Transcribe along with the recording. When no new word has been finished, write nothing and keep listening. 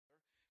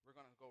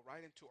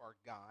right into our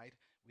guide.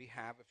 We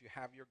have, if you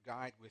have your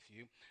guide with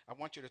you, I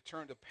want you to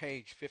turn to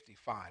page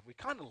 55. We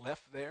kind of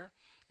left there,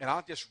 and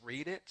I'll just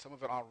read it. Some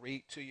of it I'll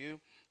read to you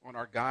on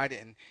our guide,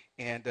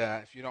 and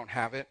if you don't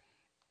have it,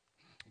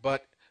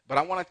 but but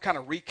I want to kind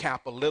of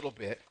recap a little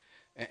bit,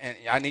 and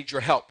I need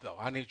your help though.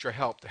 I need your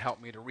help to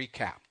help me to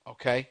recap.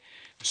 Okay,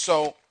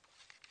 so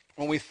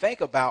when we think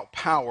about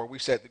power, we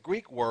said the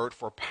Greek word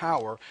for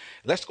power.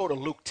 Let's go to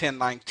Luke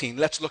 10:19.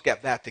 Let's look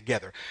at that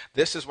together.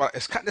 This is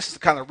the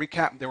kind of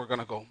recap. And then we're going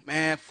to go,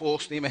 man, full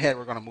steam ahead.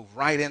 We're going to move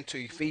right into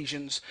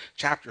Ephesians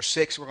chapter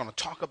 6. We're going to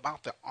talk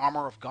about the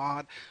armor of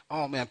God.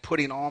 Oh, man,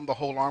 putting on the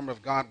whole armor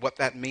of God, what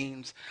that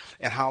means,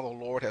 and how the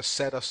Lord has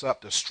set us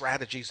up, the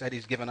strategies that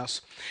he's given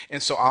us.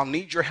 And so I'll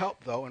need your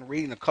help, though, in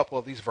reading a couple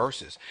of these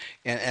verses.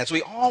 And as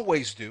we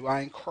always do, I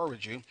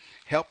encourage you,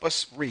 help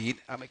us read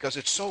because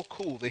it's so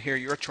cool to hear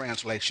your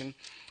translation,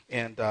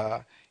 and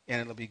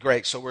it'll be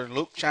great. So we're in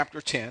Luke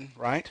chapter 10,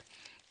 right?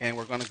 And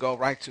we're going to go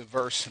right to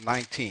verse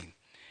 19.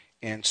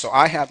 And so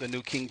I have the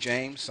New King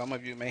James. Some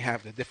of you may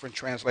have the different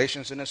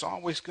translations, and it's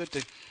always good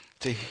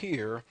to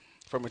hear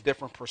from a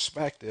different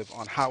perspective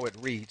on how it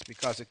reads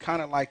because it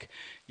kind of like,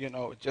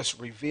 it just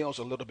reveals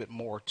a little bit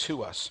more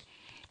to us.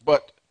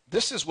 But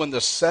this is when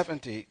the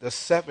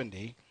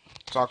 70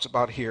 talks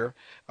about here,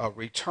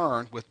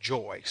 returned with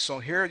joy. So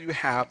here you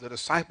have the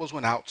disciples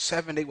went out,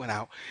 70 went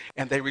out,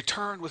 and they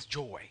returned with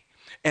joy.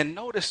 And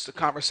notice the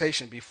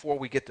conversation before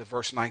we get to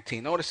verse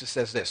 19. Notice it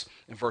says this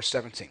in verse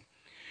 17.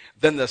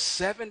 Then the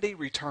 70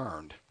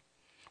 returned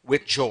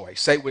with joy.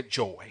 Say with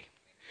joy.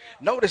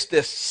 Notice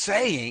this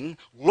saying,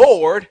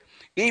 Lord,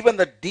 even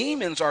the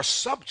demons are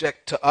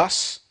subject to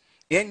us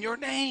in your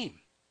name.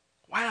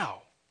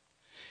 Wow.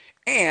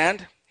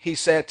 And he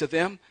said to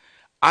them,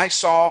 I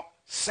saw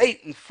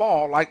Satan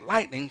fall like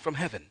lightning from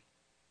heaven.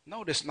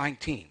 Notice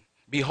 19.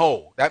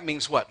 Behold, that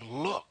means what?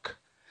 Look.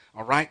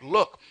 All right,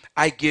 look,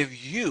 I give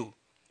you.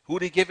 Who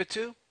did he give it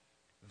to?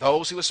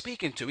 Those he was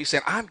speaking to. He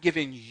said, I'm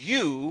giving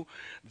you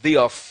the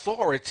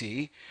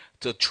authority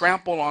to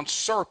trample on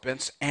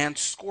serpents and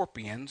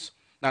scorpions.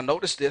 Now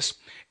notice this,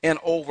 and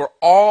over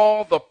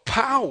all the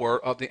power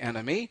of the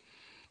enemy,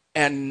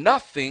 and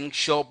nothing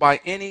shall by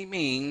any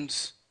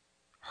means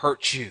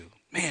hurt you.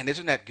 Man,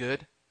 isn't that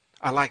good?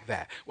 I like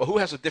that. Well, who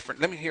has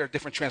let me hear a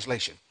different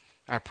translation.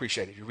 I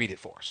appreciate it. You read it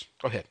for us.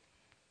 Go ahead.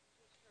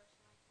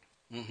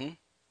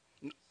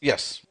 Mm-hmm.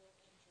 Yes.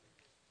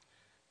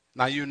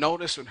 Now you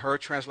notice in her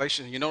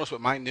translation, you notice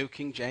with my New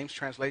King James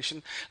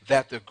translation,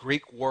 that the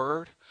Greek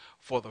word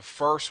for the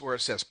first where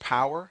it says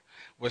power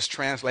was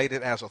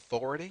translated as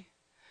authority.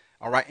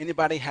 All right.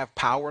 Anybody have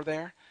power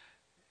there?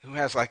 Who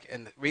has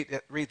and read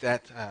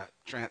that,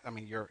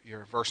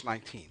 your verse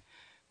 19.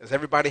 Does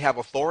everybody have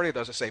authority or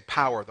does it say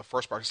power, the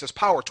first part? It says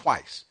power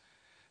twice.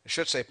 It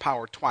should say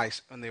power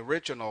twice. In the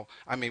original,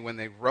 when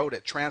they wrote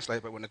it,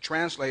 translated, but when the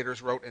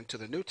translators wrote into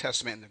the New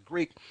Testament in the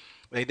Greek,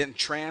 they didn't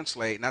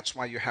translate, and that's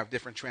why you have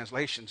different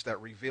translations that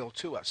reveal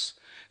to us.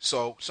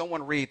 So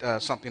someone read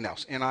something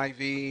else,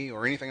 NIV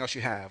or anything else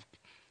you have.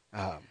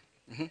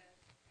 Mm-hmm.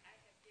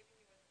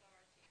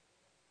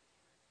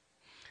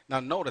 Now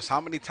notice how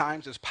many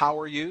times is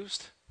power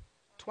used?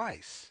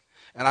 Twice.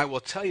 And I will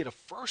tell you the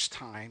first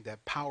time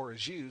that power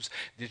is used,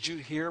 did you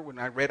hear when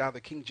I read out of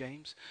the King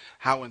James,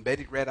 how when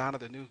Betty read out of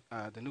the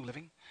New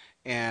Living,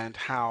 and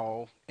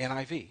how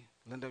NIV,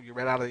 Linda, you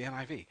read out of the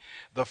NIV.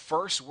 The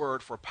first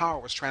word for power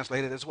was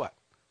translated as what?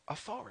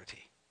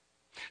 Authority.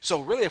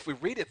 So really, if we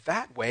read it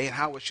that way and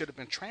how it should have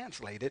been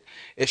translated,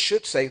 it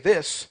should say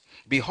this,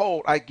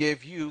 behold, I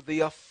give you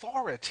the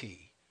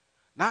authority.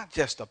 Not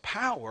just the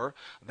power.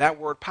 That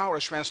word power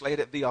is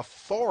translated the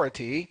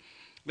authority.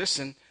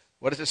 Listen,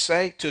 what does it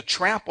say? To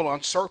trample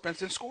on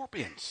serpents and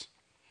scorpions.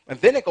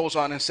 And then it goes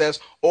on and says,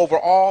 over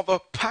all the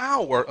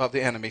power of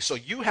the enemy. So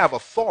you have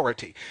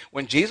authority.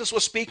 When Jesus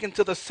was speaking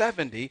to the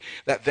 70,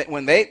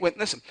 when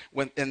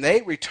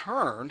they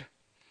returned,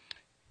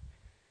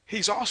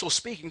 he's also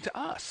speaking to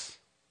us.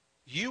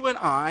 You and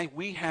I,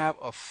 we have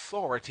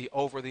authority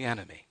over the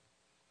enemy.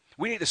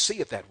 We need to see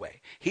it that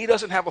way. He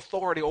doesn't have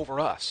authority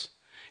over us.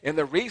 And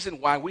the reason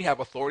why we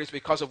have authority is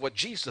because of what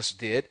Jesus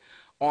did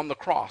on the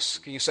cross.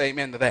 Can you say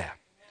amen to that?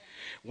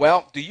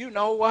 Well, do you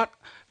know what?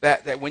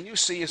 That when you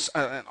see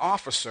an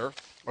officer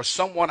or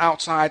someone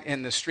outside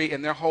in the street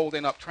and they're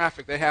holding up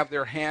traffic, they have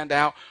their hand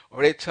out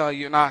or they tell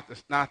you not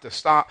to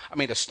stop,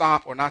 to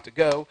stop or not to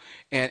go,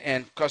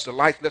 and because the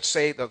light, let's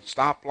say the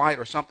stop light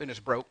or something is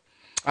broke,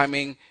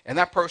 and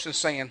that person's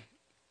saying,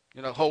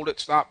 hold it,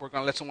 stop, we're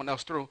going to let someone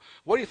else through.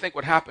 What do you think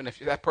would happen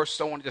if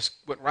someone just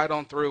went right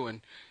on through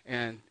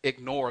and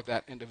ignored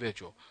that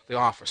individual, the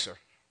officer?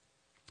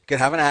 Could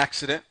have an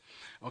accident.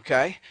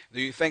 Okay,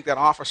 do you think that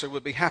officer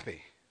would be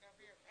happy?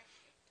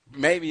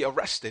 Maybe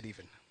arrested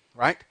even,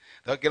 right?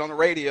 They'll get on the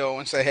radio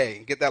and say,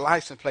 hey, get that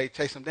license plate,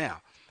 chase him down.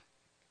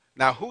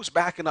 Now, who's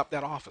backing up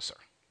that officer?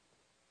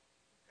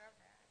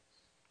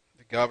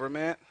 The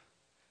government,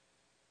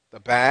 the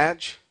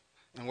badge.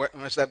 And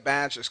where's that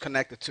badge is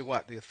connected to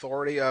what? The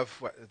authority of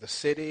what, the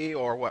city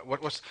or what?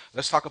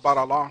 Let's talk about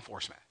our law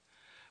enforcement.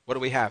 What do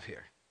we have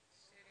here?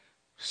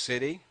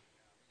 City.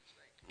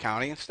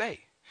 county, and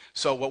state.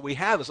 So what we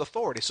have is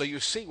authority. So you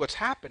see what's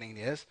happening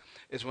is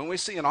when we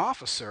see an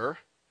officer,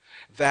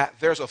 that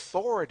there's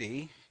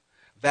authority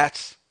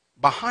that's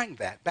behind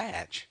that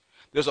badge.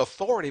 There's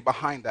authority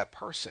behind that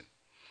person.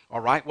 All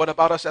right? What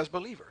about us as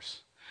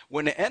believers?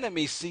 When the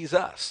enemy sees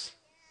us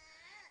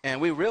and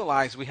we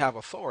realize we have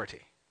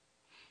authority,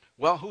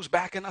 well, who's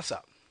backing us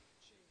up?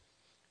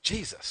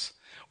 Jesus.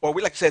 Or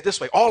we like to say it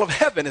this way, all of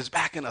heaven is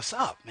backing us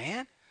up,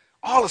 man.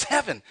 All is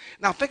heaven.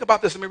 Now think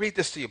about this. Let me read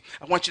this to you.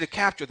 I want you to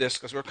capture this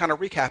because we're kind of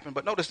recapping,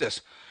 but notice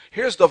this.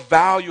 Here's the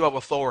value of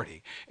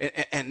authority.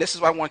 And this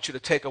is what I want you to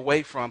take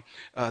away from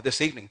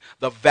this evening.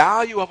 The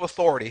value of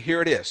authority,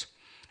 here it is.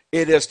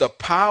 It is the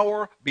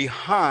power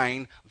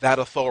behind that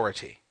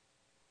authority.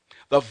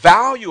 The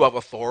value of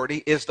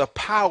authority is the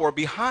power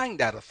behind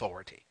that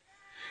authority.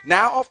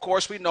 Now, of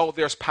course, we know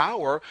there's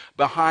power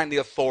behind the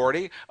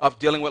authority of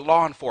dealing with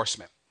law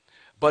enforcement.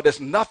 But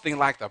it's nothing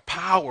like the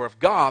power of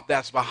God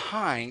that's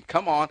behind,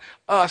 come on,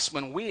 us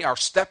when we are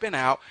stepping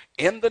out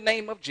in the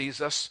name of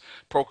Jesus,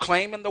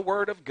 proclaiming the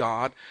word of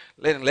God,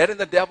 letting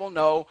the devil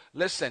know,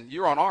 listen,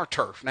 you're on our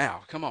turf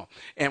now, come on.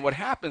 And what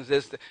happens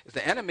is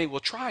the enemy will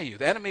try you.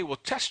 The enemy will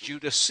test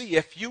you to see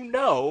if you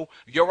know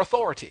your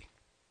authority.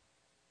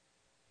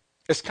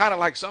 It's kind of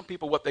like some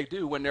people, what they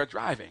do when they're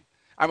driving.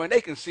 I mean, they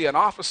can see an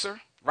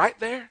officer right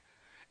there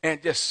and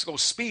just go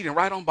speeding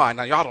right on by.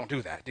 Now, y'all don't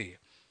do that, do you?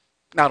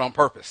 Not on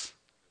purpose.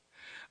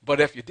 But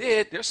if you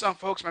did, there's some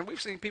folks, man,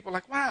 we've seen people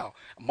like, wow,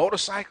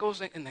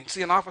 motorcycles, and they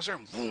see an officer,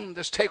 and boom,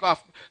 just take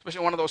off,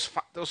 especially one of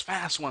those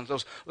fast ones,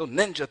 those little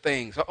ninja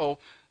things. Uh-oh,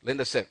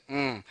 Linda said,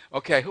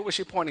 okay, who was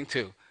she pointing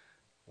to?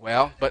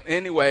 Well, but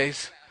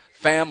anyways,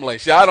 family.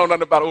 See, I don't know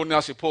about who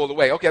else she pulled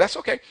away. Okay, that's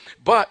okay.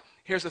 But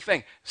here's the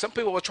thing. Some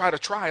people will try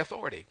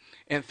authority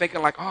and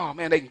thinking like, oh,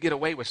 man, they can get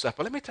away with stuff.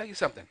 But let me tell you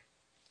something,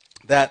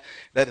 that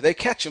if they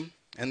catch them,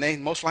 and they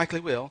most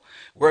likely will,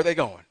 where are they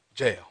going?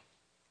 Jail.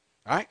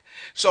 All right?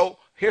 So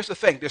here's the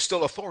thing. There's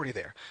still authority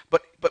there.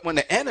 But when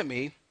the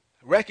enemy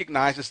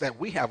recognizes that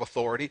we have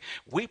authority,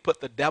 we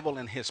put the devil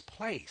in his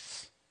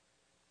place.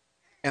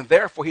 And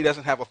therefore, he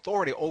doesn't have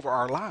authority over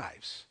our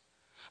lives.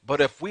 But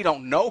if we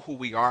don't know who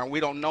we are and we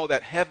don't know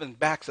that heaven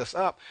backs us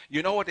up,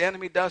 you know what the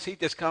enemy does? He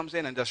just comes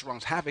in and just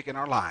runs havoc in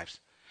our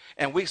lives.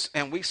 And we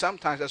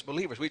sometimes as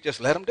believers, we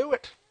just let him do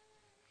it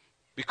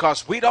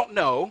because we don't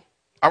know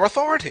our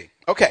authority.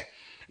 Okay,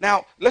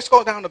 now let's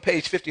go down to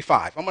page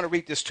 55. I'm going to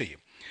read this to you.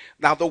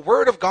 Now, the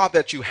word of God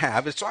that you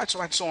have, it's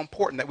so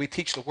important that we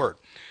teach the word.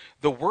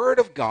 The word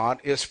of God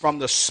is from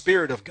the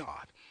Spirit of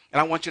God. And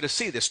I want you to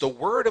see this. The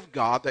word of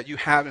God that you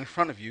have in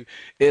front of you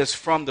is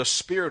from the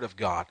Spirit of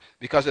God,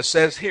 because it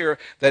says here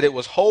that it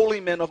was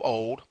holy men of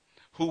old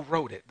who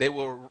wrote it. They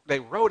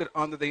wrote it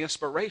under the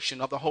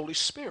inspiration of the Holy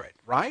Spirit,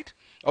 right?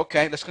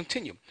 Okay, let's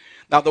continue.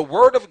 Now, the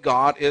word of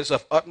God is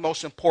of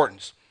utmost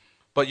importance,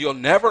 but you'll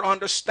never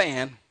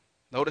understand.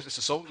 Notice this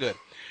is so good.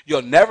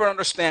 You'll never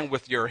understand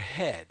with your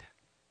head.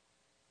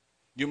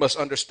 You must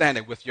understand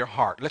it with your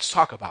heart. Let's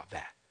talk about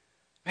that.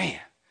 Man,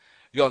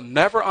 you'll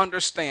never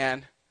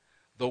understand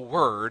the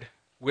word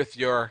with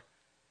your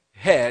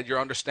head. You'll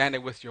understand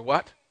it with your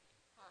what?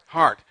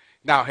 Heart.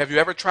 Now, have you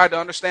ever tried to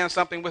understand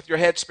something with your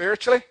head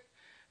spiritually?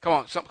 Come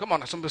on.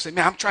 Somebody say,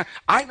 man,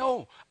 I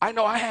know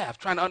I have,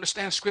 trying to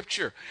understand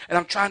Scripture, and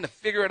I'm trying to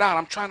figure it out.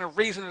 I'm trying to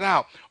reason it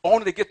out,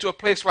 only to get to a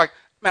place where,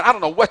 man, I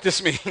don't know what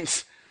this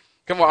means.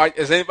 Come on,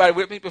 is anybody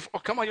with me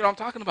before? Come on, you know what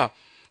I'm talking about.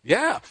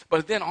 Yeah,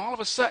 but then all of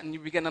a sudden you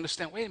begin to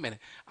understand, wait a minute,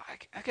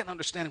 I can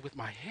understand it with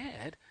my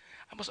head.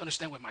 I must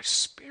understand with my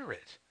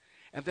spirit.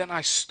 And then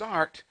I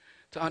start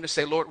to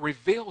understand, Lord,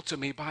 reveal to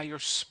me by your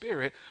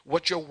Spirit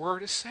what your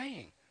word is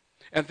saying.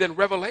 And then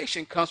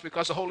revelation comes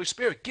because the Holy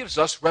Spirit gives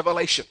us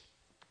revelation.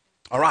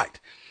 All right,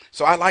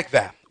 so I like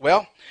that.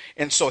 Well,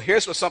 and so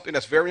here's something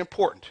that's very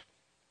important.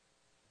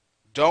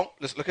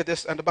 Let's look at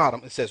this at the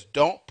bottom. It says,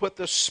 don't put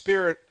the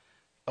Spirit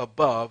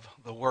above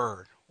the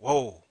word.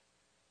 Whoa.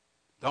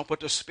 Don't put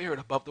the Spirit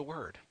above the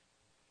word.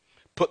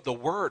 Put the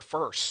word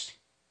first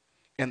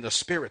and the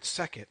Spirit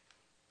second,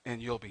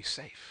 and you'll be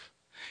safe.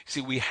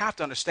 See, we have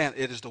to understand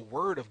it is the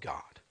word of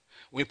God.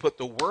 We put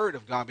the word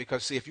of God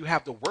because, see, if you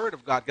have the word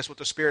of God, guess what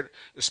the Spirit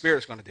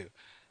is going to do?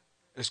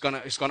 It's going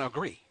to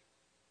agree.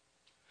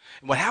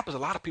 And what happens, a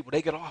lot of people,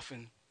 they get off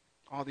in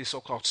all these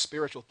so-called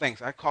spiritual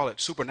things. I call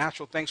it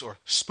supernatural things or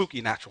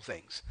spooky natural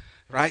things,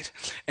 right?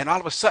 And all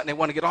of a sudden they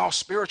want to get all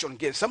spiritual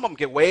and some of them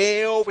get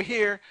way over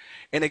here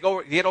and they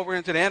get over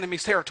into the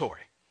enemy's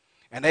territory.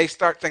 And they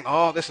start thinking,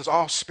 oh, this is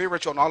all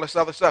spiritual and all this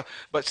other stuff.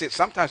 But see,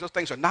 sometimes those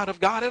things are not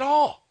of God at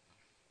all.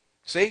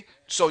 See?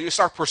 So you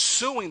start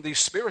pursuing these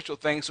spiritual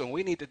things, and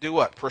we need to do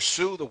what?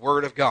 Pursue the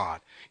word of God.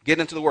 Get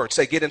into the word.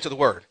 Say, get into the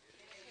word.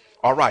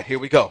 All right, here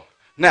we go.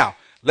 Now,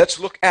 let's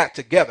look at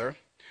together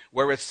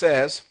where it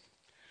says,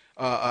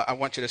 I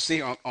want you to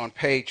see on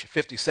page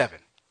 57.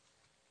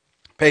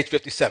 Page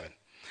 57.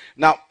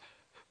 Now,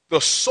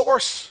 the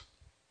source,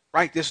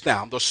 write this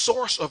down, the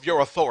source of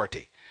your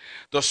authority.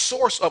 The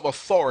source of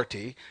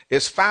authority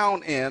is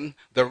found in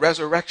the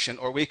resurrection,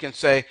 or we can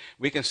say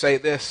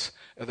this,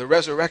 the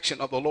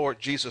resurrection of the Lord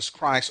Jesus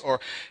Christ, or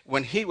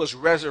when he was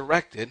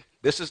resurrected,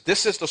 this is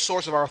the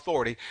source of our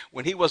authority.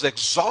 When he was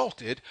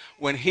exalted,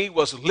 when he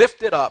was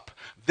lifted up,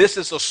 this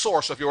is the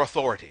source of your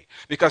authority.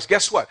 Because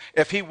guess what?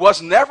 If he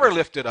was never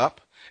lifted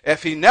up,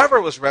 if he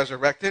never was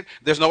resurrected,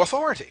 there's no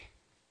authority.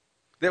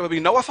 There would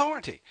be no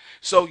authority.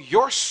 So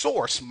your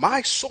source,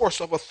 my source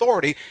of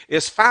authority,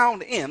 is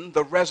found in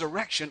the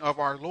resurrection of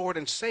our Lord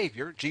and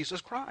Savior,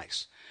 Jesus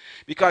Christ.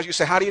 Because you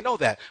say, how do you know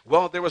that?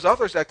 Well, there was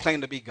others that claim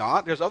to be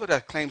God. There's others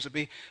that claims to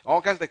be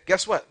all kinds of things.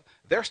 Guess what?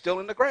 They're still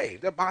in the grave.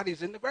 Their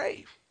body's in the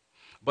grave.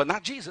 But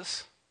not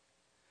Jesus.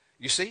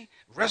 You see?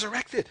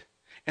 Resurrected.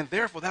 And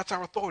therefore, that's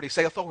our authority.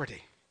 Say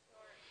authority.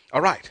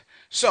 All right.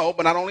 So,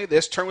 but not only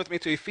this, turn with me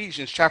to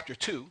Ephesians chapter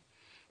 2.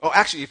 Oh,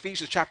 actually,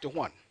 Ephesians chapter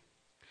 1.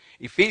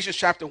 Ephesians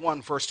chapter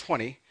 1, verse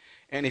 20,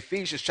 and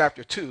Ephesians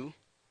chapter 2,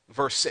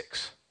 verse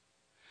 6.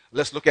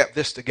 Let's look at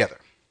this together.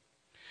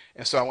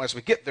 And so as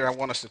we get there, I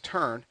want us to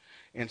turn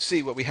and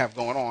see what we have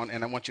going on,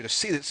 and I want you to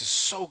see this is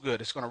so good.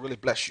 It's going to really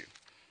bless you.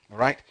 All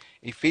right?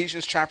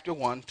 Ephesians chapter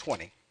 1,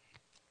 20.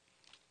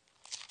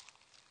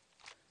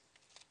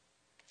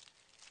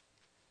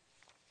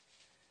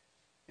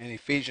 And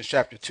Ephesians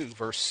chapter 2,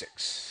 verse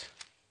 6.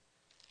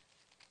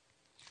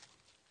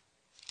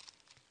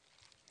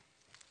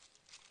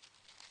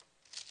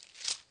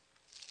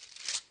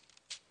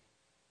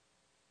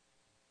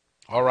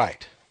 All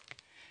right,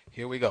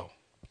 here we go.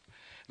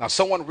 Now,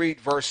 someone read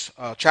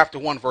chapter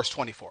 1, verse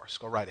 24. Let's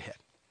go right ahead.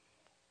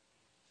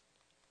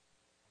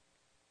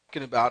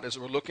 Talking about, as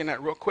we're looking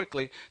at real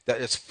quickly, that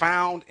it's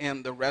found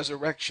in the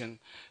resurrection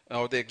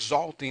or the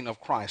exalting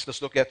of Christ.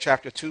 Let's look at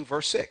chapter 2,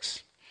 verse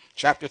 6.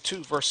 Chapter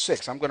 2, verse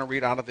 6. I'm going to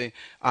read out of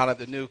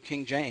the New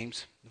King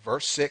James,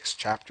 verse 6,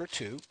 chapter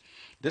 2.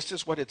 This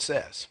is what it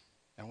says.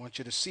 I want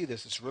you to see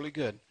this. It's really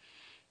good.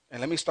 And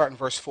let me start in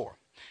verse 4.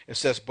 It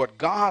says, but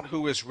God,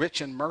 who is rich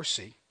in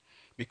mercy,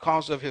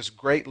 because of his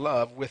great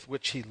love with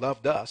which he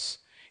loved us,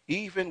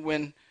 even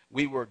when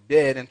we were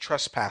dead in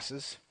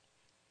trespasses,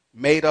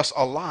 made us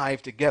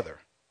alive together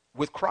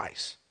with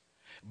Christ.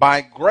 By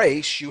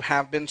grace you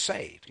have been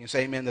saved. You can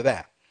say amen to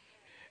that.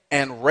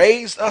 And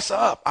raised us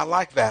up. I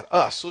like that.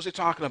 Us. Who's he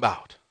talking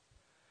about?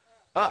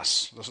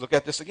 Us. Let's look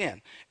at this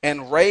again.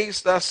 And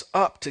raised us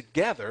up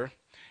together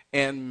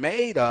and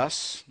made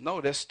us,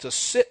 notice, to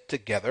sit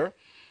together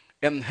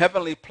in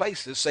heavenly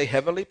places. Say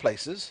heavenly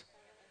places.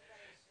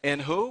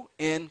 In who?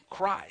 In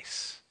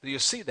Christ. Do you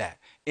see that?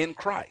 In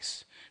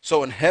Christ.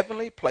 So in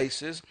heavenly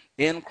places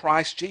in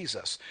Christ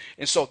Jesus.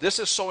 And so this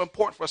is so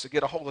important for us to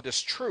get a hold of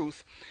this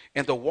truth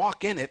and to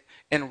walk in it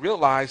and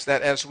realize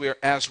that as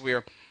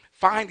we're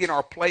finding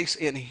our place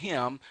in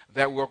him,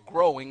 that we're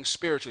growing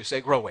spiritually. Say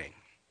growing.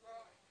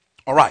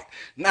 All right.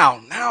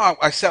 Now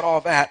I said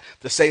all that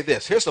to say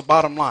this. Here's the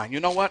bottom line. You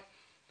know what?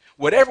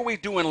 Whatever we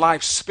do in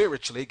life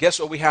spiritually, guess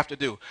what we have to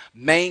do?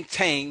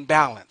 Maintain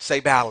balance. Say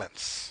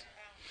balance.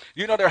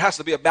 You know, there has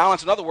to be a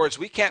balance. In other words,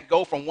 we can't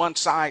go from one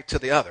side to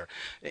the other.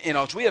 You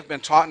know, as we have been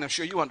taught, and I'm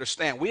sure you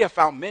understand, we have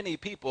found many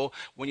people,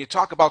 when you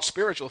talk about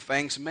spiritual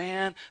things,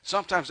 man,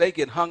 sometimes they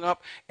get hung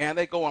up and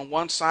they go on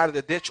one side of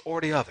the ditch or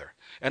the other.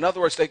 In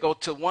other words, they go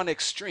to one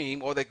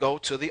extreme or they go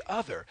to the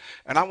other.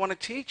 And I want to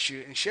teach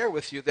you and share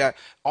with you that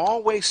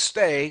always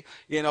stay,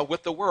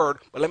 with the word.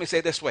 But let me say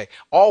it this way.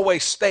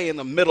 Always stay in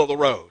the middle of the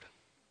road.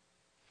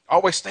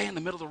 Always stay in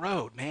the middle of the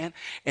road, man,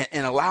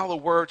 and allow the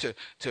word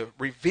to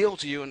reveal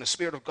to you and the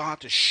Spirit of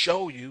God to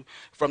show you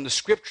from the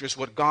scriptures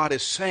what God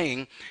is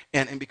saying.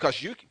 And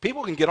because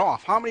people can get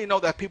off. How many know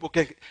that people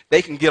can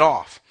get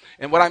off?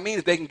 And what I mean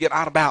is they can get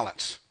out of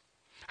balance.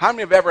 How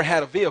many have ever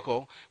had a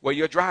vehicle where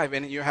you're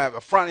driving and you have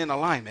a front end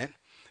alignment,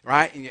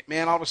 right?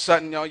 And all of a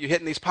sudden, you're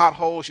hitting these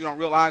potholes, you don't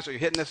realize, or you're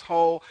hitting this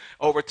hole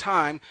over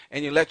time,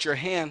 and you let your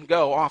hand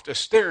go off the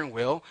steering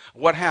wheel.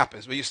 What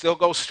happens? Will you still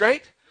go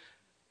straight?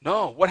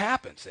 No, what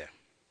happens then?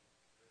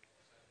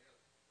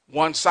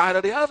 One side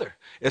or the other.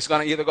 It's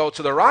going to either go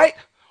to the right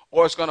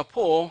or it's going to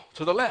pull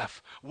to the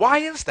left. Why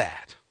is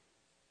that?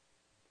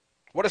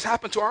 What has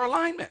happened to our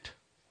alignment?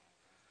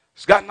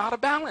 It's gotten out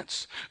of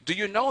balance. Do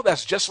you know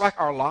that's just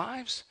like our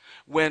lives?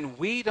 When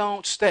we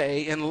don't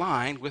stay in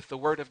line with the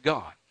Word of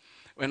God.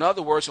 In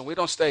other words, when we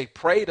don't stay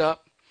prayed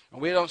up,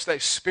 and we don't stay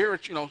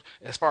spiritual,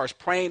 as far as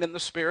praying in the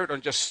Spirit or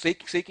just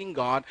seeking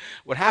God,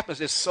 what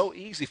happens is so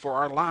easy for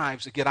our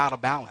lives to get out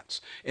of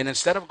balance. And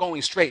instead of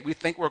going straight, we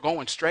think we're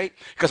going straight.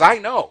 Because I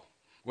know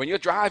when you're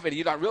driving,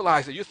 you don't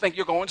realize that you think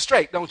you're going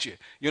straight, don't you?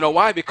 You know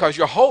why? Because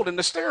you're holding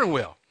the steering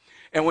wheel.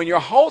 And when you're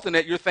holding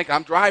it, you think,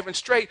 I'm driving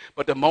straight.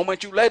 But the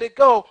moment you let it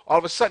go, all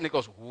of a sudden it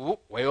goes whoop,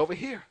 way over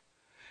here.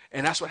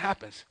 And that's what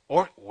happens.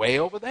 Or way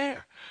over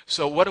there.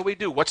 So what do we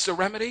do? What's the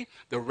remedy?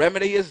 The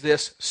remedy is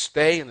this.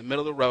 Stay in the middle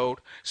of the road.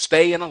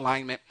 Stay in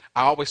alignment.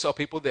 I always tell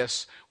people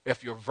this.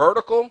 If your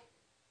vertical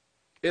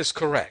is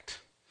correct,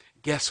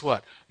 guess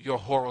what? Your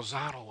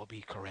horizontal will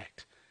be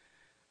correct.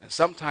 And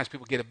sometimes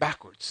people get it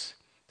backwards.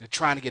 They're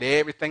trying to get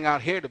everything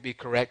out here to be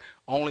correct,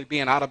 only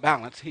being out of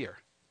balance here.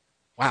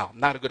 Wow,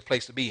 not a good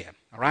place to be in.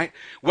 All right?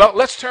 Well,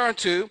 let's turn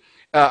to,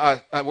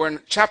 we're in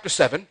chapter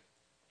 7.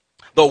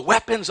 The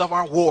weapons of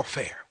our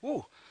warfare.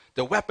 Ooh,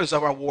 The weapons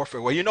of our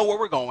warfare. Well, you know where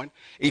we're going.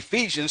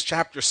 Ephesians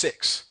chapter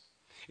 6.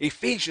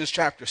 Ephesians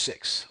chapter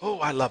 6. Oh,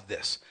 I love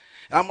this.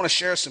 And I'm going to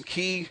share some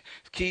key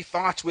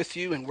thoughts with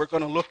you, and we're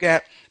going to look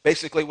at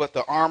basically what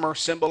the armor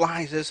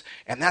symbolizes,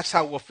 and that's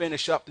how we'll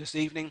finish up this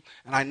evening,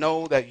 and I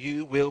know that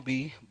you will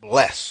be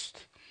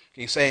blessed.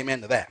 Can you say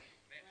amen to that?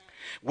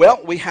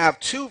 Well, we have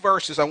two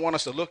verses I want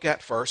us to look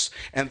at first,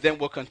 and then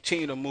we'll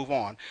continue to move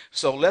on.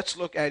 So let's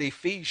look at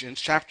Ephesians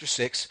chapter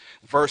 6,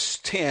 verse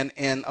 10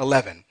 and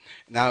 11.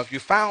 Now, if you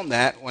found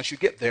that, once you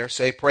get there,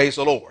 say, praise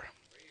the Lord.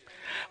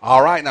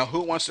 All right, now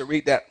who wants to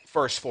read that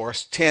first for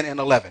us, 10 and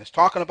 11? It's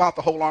talking about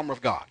the whole armor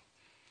of God.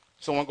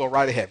 Someone go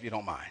right ahead if you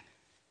don't mind.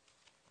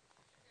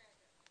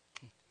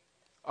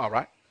 All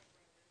right.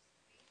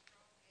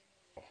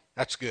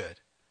 That's good.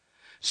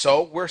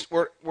 So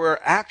we're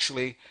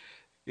actually,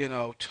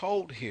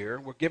 told here,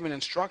 we're given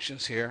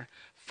instructions here.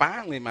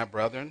 Finally, my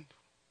brethren,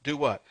 do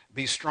what?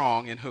 Be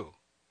strong in who?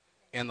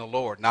 In the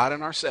Lord, not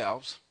in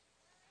ourselves.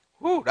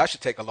 Whew, that should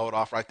take a load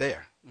off right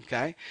there.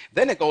 Okay.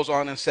 Then it goes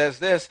on and says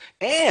this,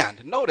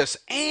 and notice,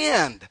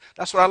 and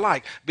that's what I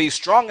like. Be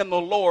strong in the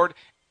Lord,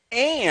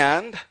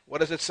 and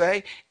what does it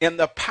say? In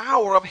the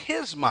power of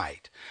his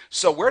might.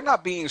 So we're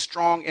not being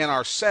strong in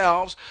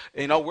ourselves.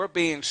 We're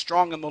being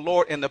strong in the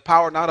Lord in the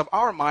power not of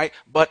our might,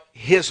 but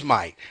his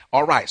might.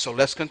 All right, so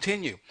let's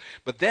continue.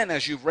 But then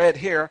as you've read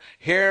here,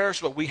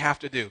 here's what we have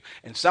to do.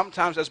 And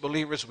sometimes as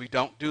believers, we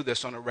don't do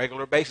this on a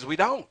regular basis. We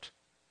don't.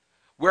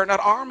 We're not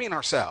arming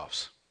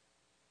ourselves.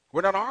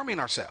 We're not arming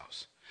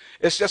ourselves.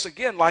 It's just,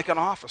 again, like an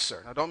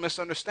officer. Now, don't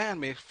misunderstand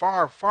me.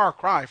 Far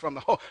cry from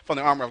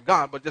the armor of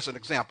God, but just an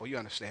example, you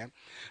understand.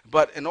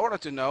 But in order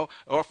to know,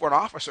 or for an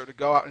officer to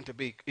go out and to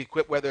be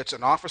equipped, whether it's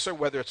an officer,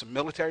 whether it's a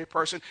military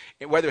person,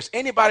 whether it's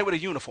anybody with a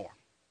uniform,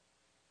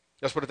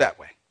 let's put it that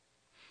way.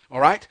 All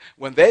right?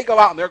 When they go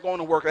out and they're going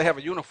to work, they have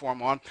a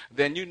uniform on,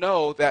 then you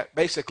know that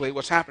basically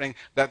what's happening,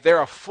 that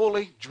they're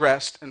fully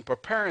dressed and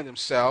preparing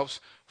themselves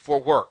for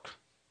work.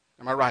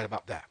 Am I right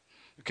about that?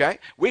 Okay?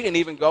 We can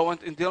even go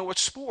and deal with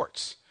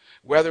sports.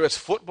 Whether it's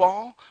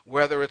football,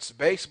 whether it's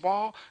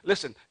baseball,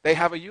 listen, they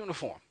have a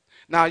uniform.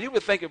 Now, you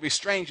would think it would be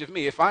strange of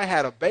me if I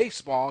had a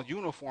baseball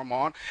uniform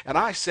on and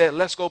I said,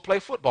 let's go play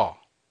football.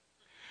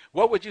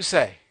 What would you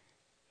say?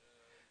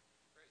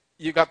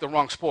 You got the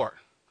wrong sport,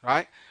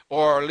 right?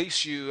 Or at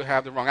least you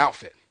have the wrong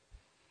outfit,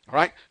 all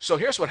right? So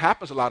here's what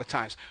happens a lot of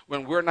times.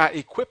 When we're not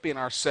equipping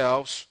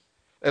ourselves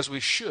as we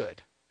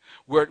should,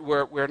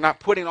 we're not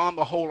putting on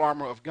the whole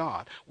armor of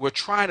God. We're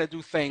trying to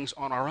do things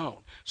on our own.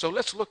 So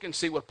let's look and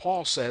see what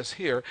Paul says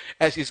here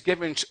as he's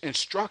giving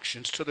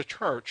instructions to the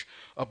church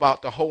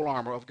about the whole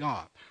armor of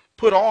God.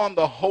 Put on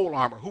the whole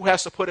armor. Who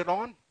has to put it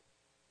on?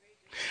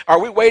 Are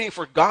we waiting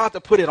for God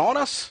to put it on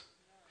us?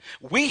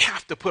 We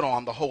have to put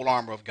on the whole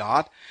armor of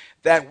God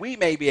that we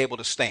may be able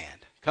to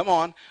stand, come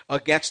on,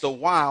 against the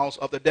wiles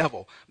of the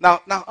devil.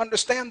 Now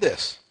understand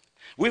this.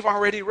 We've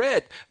already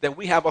read that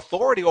we have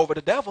authority over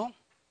the devil.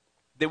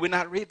 Did we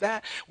not read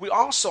that? We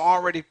also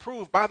already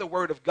proved by the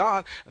word of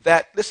God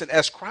that, listen,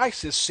 as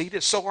Christ is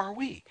seated, so are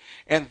we.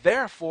 And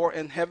therefore,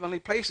 in heavenly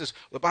places,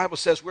 the Bible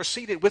says we're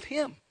seated with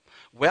him.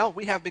 Well,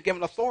 we have been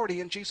given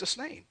authority in Jesus'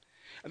 name.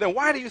 And then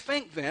why do you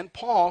think then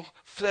Paul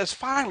says,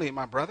 finally,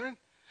 my brethren,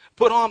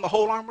 put on the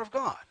whole armor of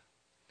God?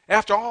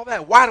 After all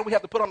that, why do we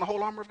have to put on the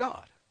whole armor of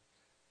God?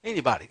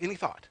 Anybody? Any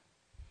thought?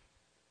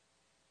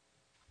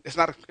 It's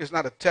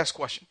not a test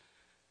question,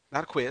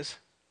 not a quiz.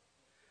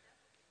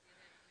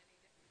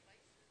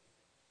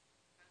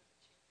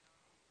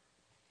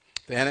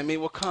 The enemy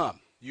will come.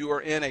 You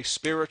are in a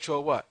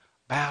spiritual what?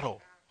 Battle.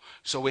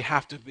 So we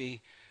have to be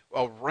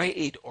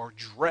arrayed or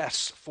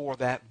dressed for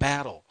that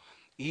battle.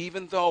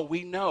 Even though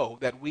we know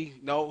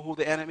who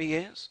the enemy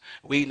is,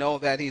 we know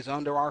that he's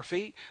under our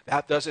feet,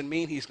 that doesn't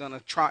mean he's going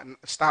to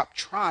stop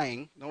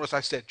trying. Notice I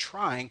said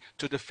trying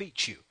to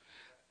defeat you.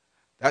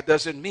 That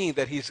doesn't mean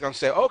that he's going to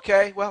say,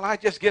 okay, well, I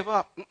just give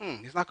up.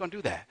 He's not going to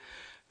do that.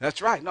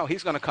 That's right. No,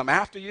 he's going to come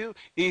after you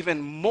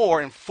even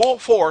more in full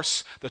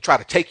force to try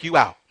to take you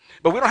out.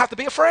 But we don't have to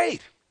be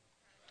afraid,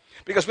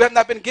 because we have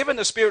not been given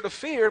the spirit of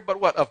fear, but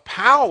what? Of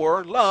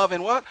power, love,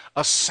 and what?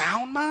 A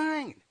sound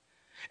mind.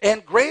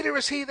 And greater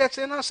is he that's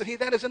in us than he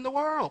that is in the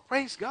world.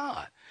 Praise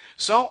God.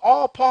 So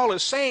all Paul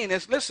is saying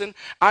is, listen,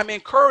 I'm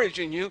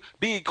encouraging you,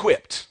 be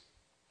equipped.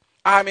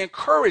 I'm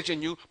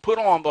encouraging you, put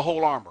on the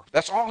whole armor.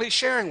 That's all he's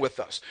sharing with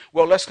us.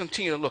 Well, let's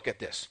continue to look at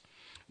this.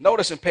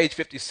 Notice in page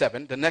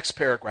 57, the next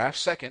paragraph,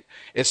 second,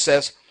 it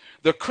says,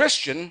 the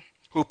Christian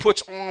who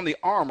puts on the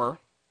armor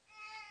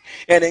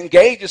and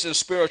engages in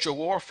spiritual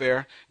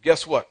warfare,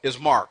 guess what? Is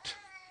marked.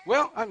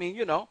 Well, I mean,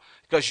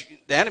 because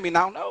the enemy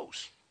now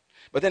knows.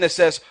 But then it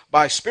says,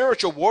 by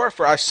spiritual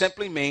warfare, I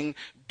simply mean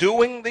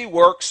doing the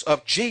works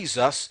of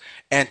Jesus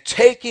and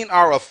taking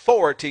our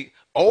authority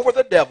over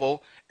the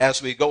devil as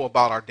we go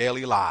about our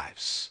daily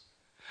lives.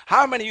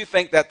 How many of you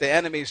think that the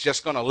enemy is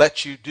just going to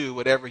let you do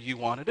whatever you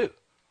want to do?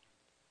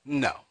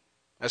 No.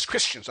 As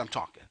Christians, I'm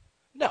talking.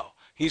 No.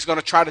 He's going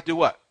to try to do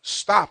what?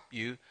 Stop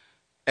you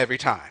every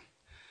time.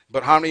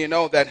 But how many of you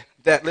know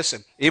that,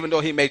 listen, even though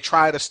he may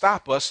try to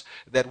stop us,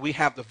 that we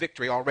have the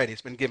victory already.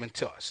 It's been given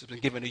to us. It's been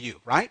given to you,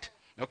 right?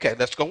 Okay,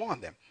 let's go on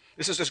then.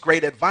 This is just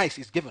great advice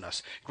he's given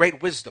us,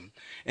 great wisdom.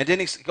 And then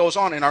he goes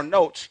on in our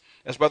notes,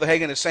 as Brother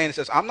Hagin is saying, he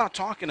says, I'm not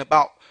talking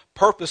about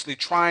purposely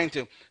trying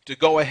to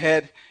go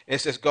ahead, it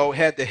says go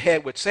head to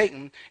head with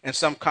Satan in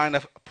some kind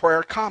of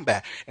prayer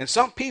combat. And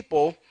some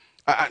people,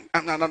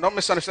 don't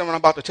misunderstand what I'm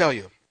about to tell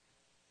you.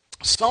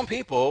 Some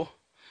people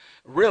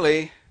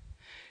really,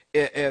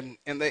 and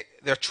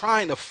they're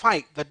trying to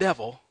fight the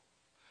devil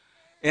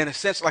in a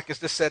sense, like it's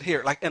just said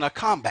here, like in a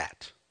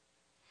combat.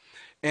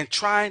 And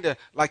trying to,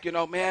 like,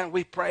 man,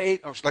 we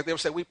prayed, or like they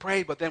would say, we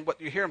prayed, but then what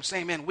you hear them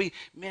saying, we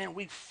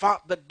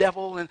fought the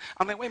devil. And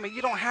I'm like, wait a minute,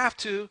 you don't have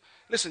to.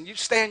 Listen, you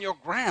stand your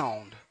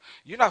ground.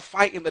 You're not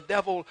fighting the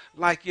devil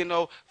like,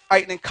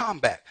 fighting in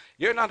combat.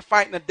 You're not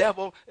fighting the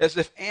devil as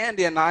if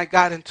Andy and I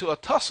got into a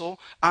tussle.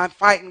 I'm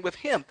fighting with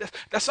him.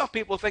 That's some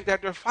people think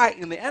that they're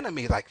fighting the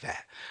enemy like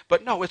that.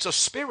 But no, it's a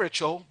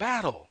spiritual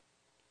battle.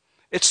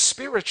 It's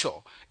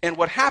spiritual. And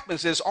what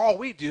happens is all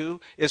we do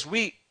is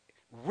we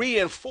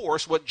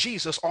reinforce what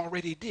Jesus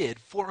already did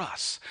for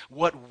us.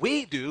 What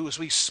we do is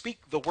we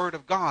speak the word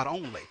of God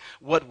only.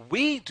 What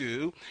we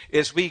do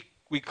is we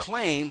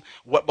claim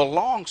what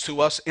belongs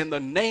to us in the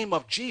name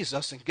of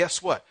Jesus. And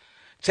guess what?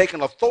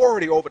 Taking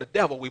authority over the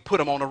devil, we put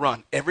him on the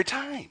run every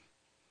time.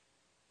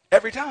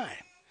 Every time.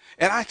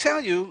 And I tell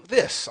you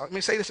this, let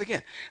me say this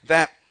again,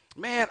 that,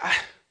 man,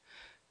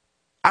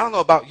 I don't know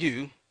about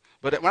you,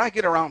 but when I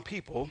get around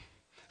people,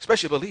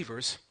 especially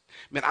believers,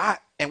 man,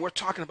 and we're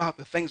talking about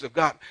the things of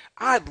God,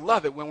 I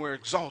love it when we're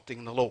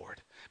exalting the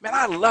Lord. Man,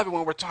 I love it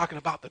when we're talking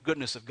about the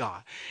goodness of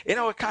God. It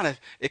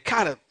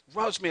kind of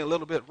rubs me a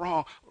little bit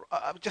wrong,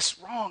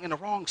 just wrong in the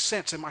wrong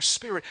sense in my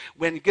spirit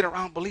when you get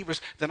around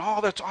believers, then all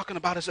they're talking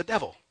about is the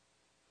devil.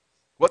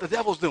 What the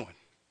devil's doing.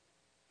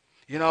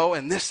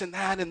 And this and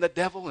that and the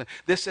devil and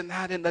this and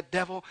that and the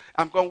devil.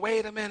 I'm going,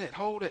 wait a minute,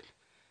 hold it.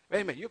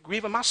 Wait a minute, you're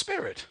grieving my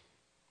spirit.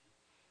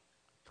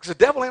 Because the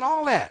devil ain't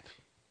all that.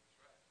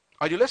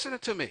 Are you listening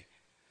to me?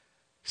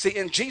 See,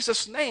 in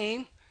Jesus'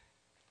 name,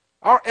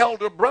 our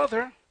elder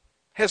brother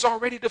has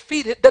already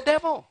defeated the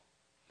devil.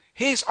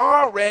 He's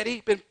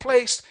already been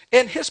placed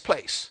in his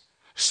place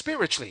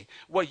spiritually.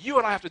 What you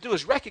and I have to do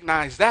is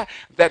recognize that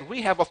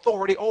we have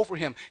authority over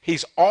him.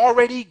 He's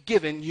already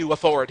given you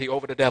authority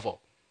over the devil.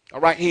 All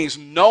right? He's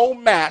no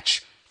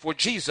match for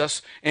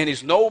Jesus, and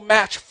he's no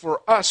match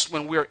for us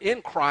when we're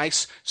in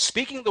Christ,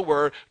 speaking the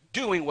word,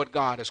 doing what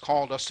God has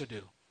called us to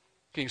do.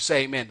 Can you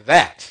say amen to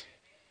that?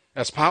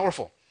 That's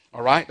powerful.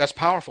 All right? That's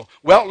powerful.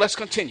 Well, let's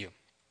continue.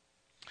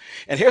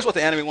 And here's what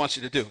the enemy wants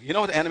you to do. You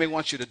know what the enemy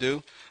wants you to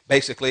do?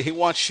 Basically, he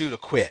wants you to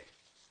quit.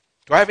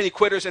 Do I have any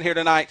quitters in here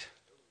tonight?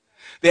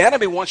 The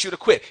enemy wants you to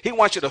quit. He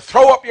wants you to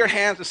throw up your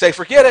hands and say,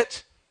 forget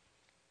it.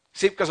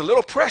 See, because a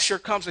little pressure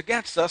comes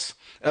against us.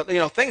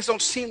 Things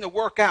don't seem to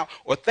work out,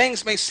 or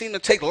things may seem to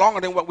take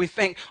longer than what we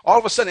think. All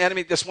of a sudden, the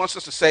enemy just wants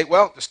us to say,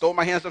 well, just throw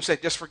my hands up and say,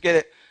 just forget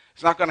it.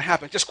 It's not going to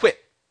happen. Just quit.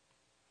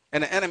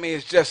 And the enemy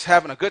is just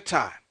having a good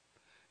time.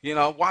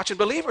 Watching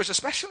believers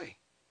especially,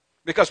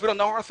 because we don't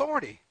know our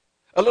authority.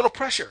 A little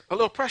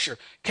pressure,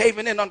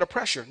 caving in under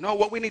pressure. No,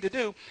 what we need to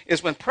do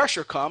is when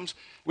pressure comes,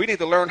 we need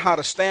to learn how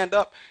to stand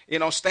up,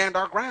 stand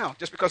our ground.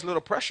 Just because a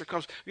little pressure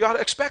comes, you ought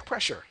to expect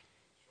pressure.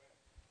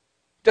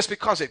 Just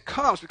because it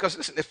comes, because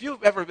listen, if you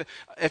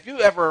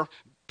ever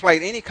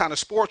played any kind of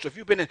sports, or if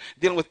you've been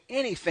dealing with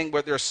anything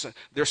where there's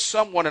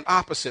someone an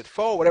opposite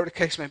foe, whatever the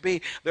case may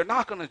be, they're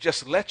not going to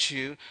just let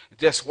you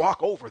just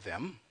walk over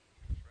them.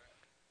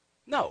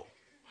 No.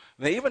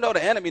 Now, even though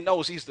the enemy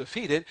knows he's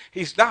defeated,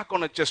 he's not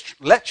going to just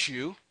let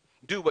you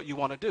do what you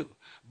want to do.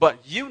 But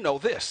you know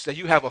this, that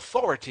you have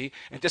authority,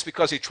 and just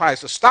because he tries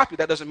to stop you,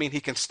 that doesn't mean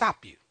he can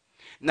stop you.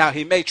 Now,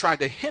 he may try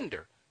to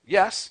hinder,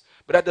 yes,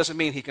 but that doesn't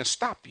mean he can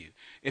stop you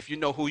if you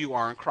know who you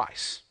are in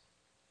Christ.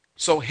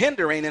 So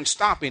hindering and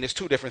stopping is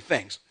two different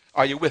things.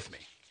 Are you with me?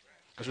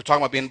 Because we're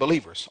talking about being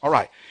believers. All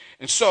right.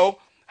 And so,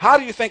 how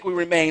do you think we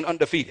remain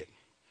undefeated?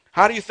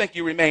 How do you think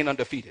you remain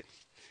undefeated?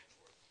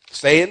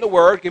 Stay in the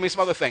Word. Give me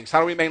some other things. How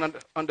do we remain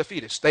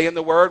undefeated? Stay in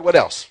the Word. What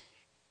else?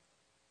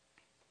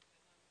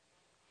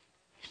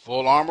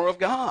 Full armor of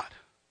God.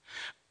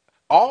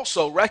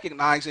 Also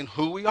recognizing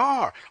who we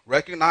are.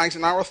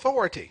 Recognizing our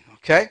authority.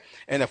 Okay?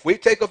 And if we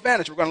take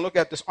advantage, we're going to look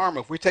at this armor.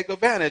 If we take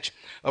advantage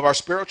of our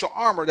spiritual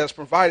armor that's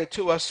provided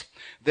to us,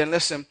 then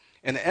listen,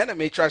 and the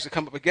enemy tries to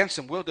come up against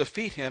him, we'll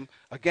defeat him.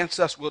 Against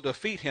us, we'll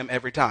defeat him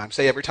every time.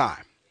 Say every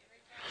time.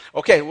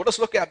 Okay, well, let's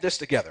look at this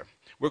together.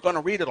 We're going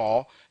to read it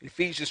all,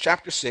 Ephesians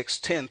chapter 6,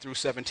 10 through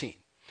 17.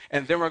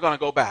 And then we're going to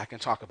go back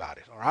and talk about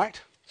it, all right?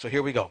 So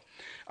here we go.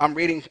 I'm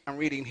reading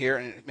here,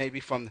 and maybe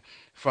from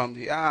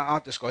the,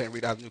 I'll just go ahead and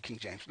read out the New King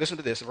James. Listen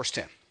to this, verse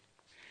 10.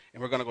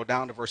 And we're going to go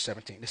down to verse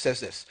 17. It says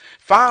this,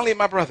 finally,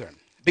 my brethren,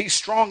 be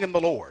strong in the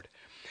Lord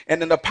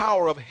and in the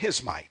power of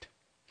his might.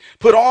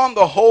 Put on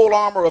the whole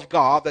armor of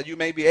God that you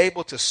may be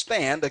able to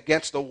stand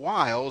against the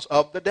wiles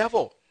of the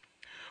devil.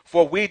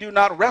 For we do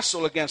not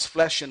wrestle against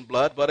flesh and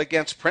blood, but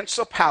against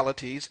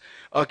principalities,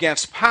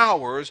 against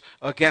powers,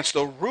 against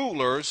the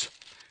rulers,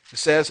 it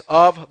says,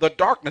 of the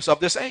darkness of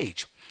this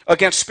age,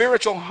 against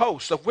spiritual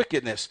hosts of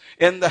wickedness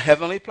in the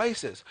heavenly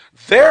places.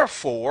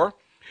 Therefore,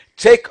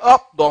 take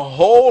up the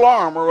whole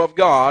armor of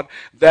God,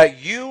 that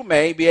you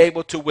may be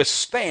able to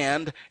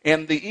withstand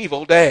in the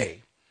evil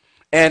day.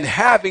 And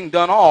having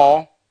done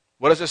all,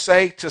 what does it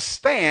say? To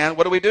stand,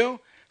 what do?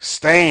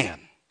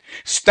 Stand.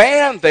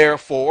 Stand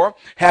therefore,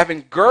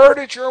 having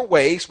girded your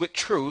waist with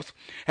truth,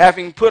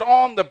 having put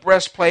on the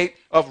breastplate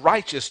of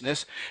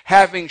righteousness,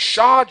 having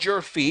shod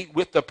your feet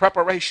with the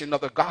preparation of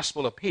the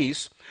gospel of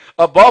peace,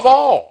 above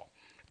all,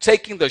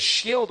 taking the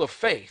shield of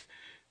faith,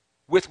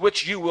 with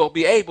which you will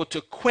be able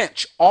to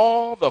quench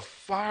all the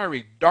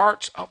fiery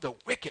darts of the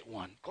wicked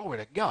one. Glory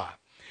to God.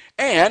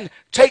 And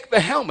take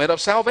the helmet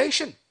of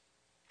salvation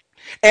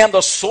and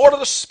the sword of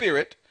the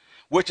Spirit,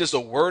 which is the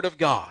word of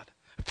God,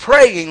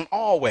 praying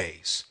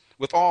always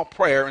with all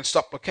prayer and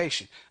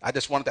supplication. I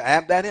just wanted to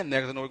add that in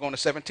there because I know we're going to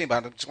 17,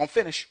 but I'm just going to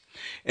finish.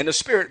 In the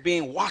Spirit,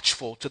 being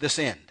watchful to this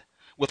end,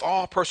 with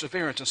all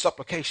perseverance and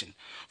supplication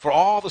for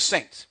all the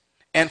saints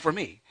and for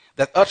me,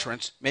 that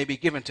utterance may be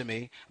given to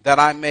me, that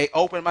I may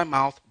open my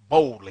mouth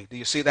boldly. Do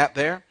you see that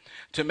there?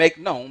 To make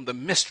known the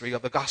mystery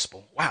of the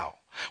gospel. Wow.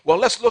 Well,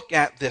 let's look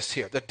at this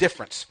here, the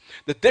difference.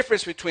 The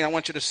difference between, I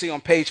want you to see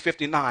on page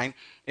 59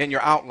 in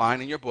your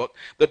outline, in your book,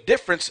 the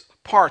different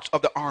parts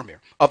of the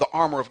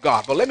armor of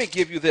God. But let me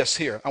give you this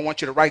here. I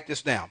want you to write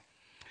this down,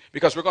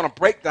 because we're going to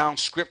break down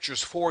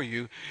scriptures for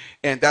you,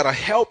 and that'll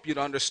help you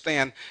to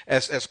understand,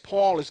 as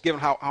Paul is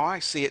given, how I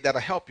see it, that'll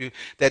help you,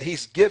 that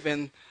he's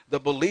given the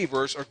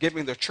believers or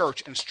giving the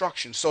church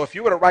instructions. So if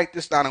you were to write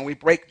this down and we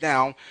break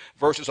down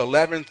verses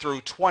 11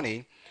 through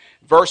 20,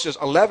 verses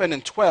 11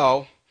 and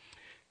 12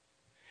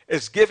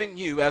 is giving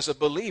you as a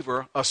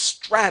believer a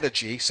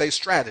strategy. Say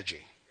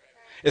strategy.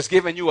 It's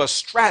giving you a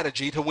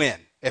strategy to win.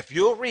 If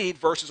you'll read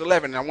verses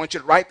 11, and I want you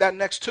to write that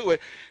next to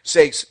it,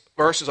 say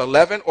verses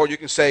 11, or you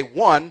can say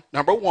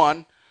number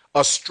one,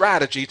 a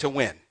strategy to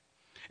win.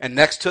 And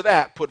next to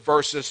that, put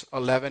verses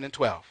 11 and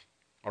 12.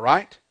 All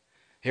right?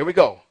 Here we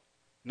go.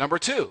 Number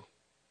two,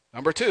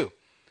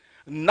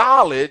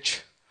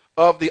 knowledge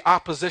of the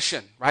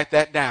opposition. Write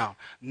that down.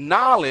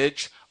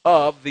 Knowledge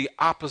of the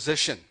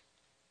opposition.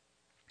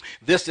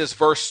 This is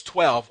verse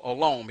 12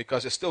 alone,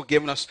 because it's still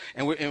giving us,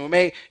 and we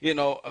may,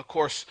 of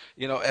course,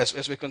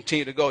 as we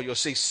continue to go, you'll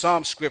see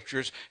some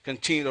scriptures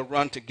continue to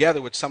run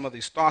together with some of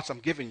these thoughts I'm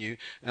giving you,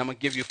 and I'm going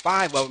to give you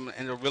 5 of them,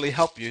 and it'll really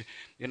help you,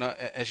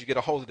 as you get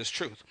a hold of this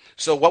truth.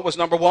 So what was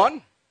number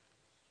 1?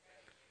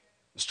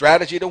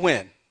 Strategy to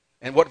win.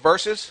 And what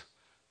verses?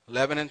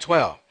 11 and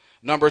 12.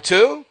 Number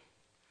 2,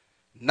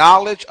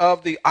 knowledge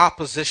of the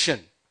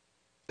opposition.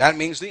 That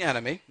means the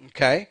enemy,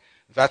 okay?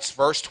 That's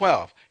verse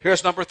 12.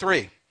 Here's number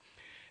 3,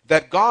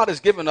 that God has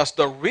given us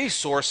the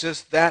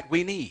resources that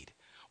we need,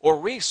 or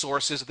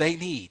resources they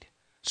need.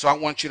 So I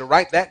want you to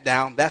write that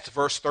down. That's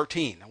verse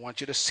 13. I want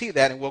you to see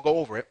that, and we'll go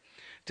over it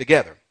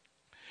together.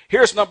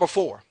 Here's number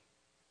 4.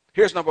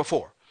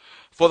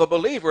 For the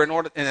believer,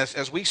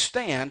 as we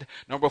stand,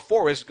 number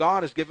 4 is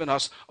God has given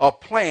us a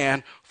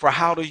plan for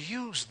how to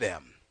use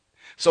them.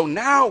 So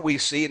now we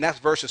see, and that's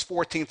verses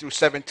 14 through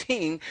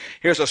 17,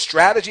 here's a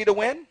strategy to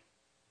win,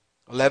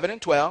 11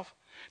 and 12.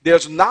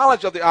 There's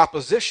knowledge of the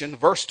opposition,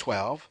 verse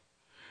 12.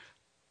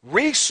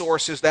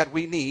 Resources that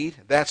we need,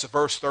 that's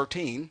verse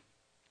 13.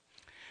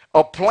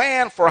 A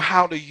plan for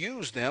how to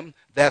use them,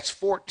 that's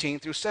 14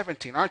 through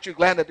 17. Aren't you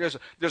glad that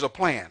there's a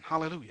plan?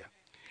 Hallelujah.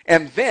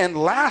 And then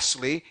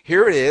lastly,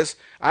 here it is,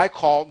 I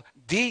call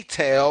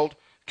detailed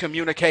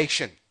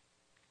communication.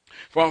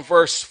 From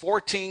verse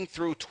 14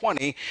 through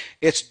 20,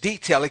 it's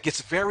detailed. It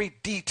gets very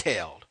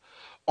detailed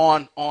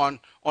on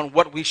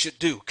what we should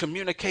do.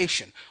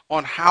 Communication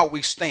on how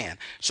we stand.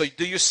 So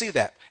do you see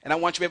that? And I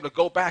want you to be able to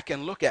go back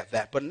and look at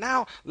that. But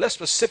now let's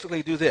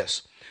specifically do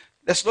this.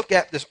 Let's look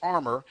at this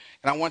armor,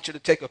 and I want you to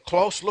take a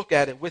close look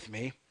at it with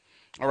me,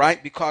 all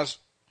right? Because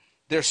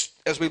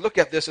as we look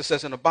at this, it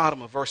says in the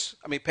bottom of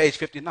page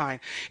 59,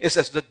 it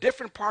says the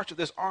different parts of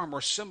this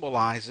armor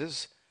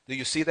symbolizes, do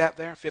you see that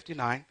there,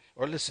 59?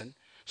 Or listen,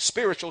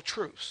 spiritual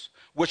truths,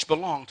 which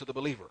belong to the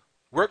believer.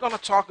 We're going to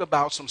talk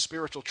about some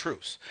spiritual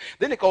truths.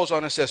 Then it goes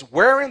on and says,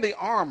 wearing the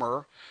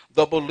armor,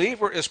 the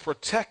believer is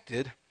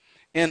protected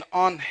and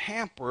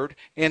unhampered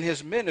in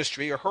his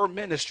ministry or her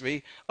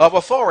ministry of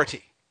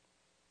authority.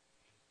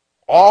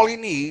 All he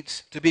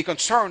needs to be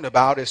concerned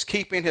about is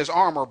keeping his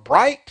armor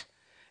bright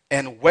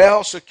and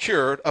well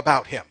secured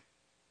about him.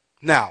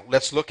 Now,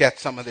 let's look at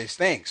some of these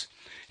things.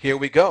 Here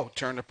we go.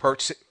 Turn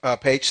to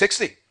page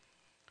 60.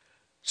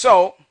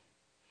 So,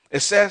 it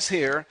says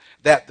here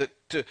that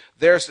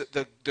there's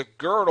the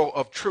girdle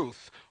of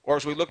truth, or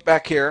as we look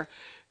back here,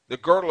 the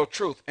girdle of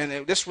truth,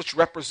 and this which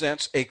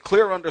represents a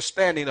clear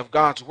understanding of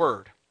God's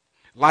word,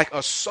 like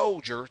a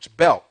soldier's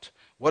belt.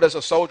 What does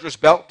a soldier's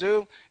belt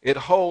do? It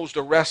holds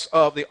the rest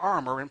of the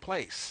armor in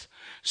place.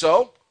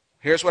 So,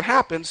 here's what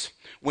happens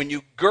when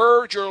you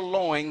gird your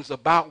loins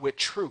about with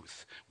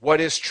truth. What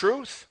is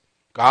truth?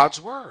 God's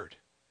word.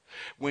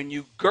 When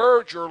you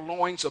gird your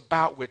loins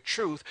about with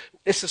truth,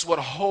 this is what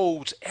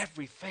holds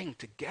everything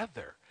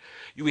together.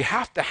 We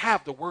have to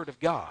have the Word of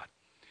God.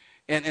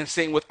 And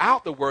saying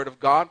without the Word of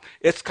God,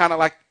 it's kind of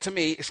like, to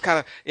me, it's kind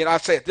of,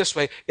 I'd say it this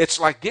way, it's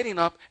like getting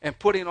up and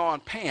putting on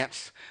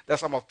pants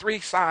that's almost 3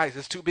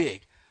 sizes too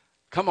big.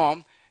 Come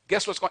on.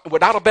 Guess what's going,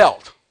 without a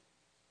belt,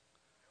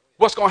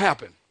 what's going to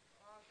happen?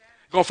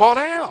 It's going to fall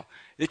down.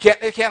 It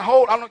can't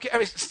hold, I don't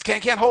care,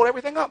 can't hold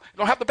everything up. You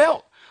don't have the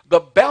belt.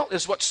 The belt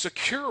is what's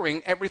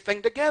securing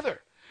everything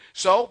together.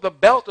 So the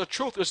belt of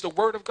truth is the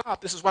Word of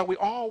God. This is why we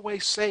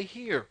always say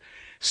here,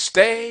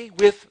 stay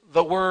with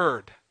the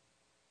Word.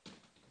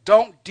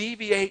 Don't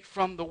deviate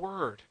from the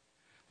Word.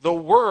 The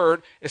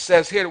Word, it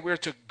says here, we're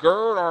to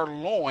gird our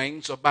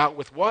loins about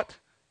with what?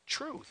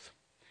 Truth.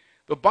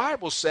 The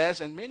Bible says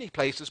in many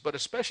places, but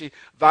especially,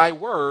 thy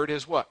Word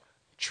is what?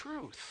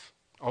 Truth.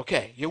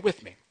 Okay, you're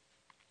with me.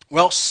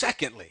 Well,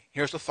 secondly,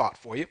 here's the thought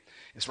for you.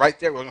 It's right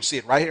there. We're going to see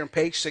it right here on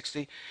page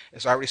 60.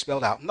 It's already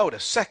spelled out.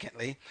 Notice,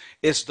 secondly,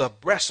 is the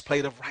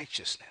breastplate of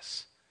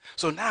righteousness.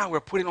 So now we're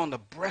putting on the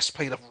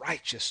breastplate of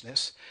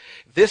righteousness.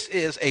 This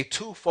is a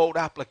twofold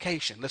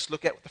application. Let's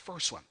look at the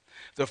first one.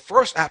 The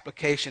first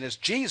application is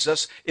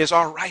Jesus is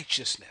our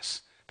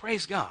righteousness.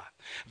 Praise God.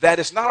 That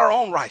is not our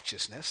own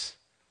righteousness,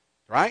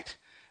 right?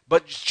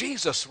 But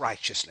Jesus'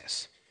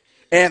 righteousness.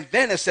 And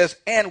then it says,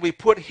 and we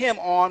put him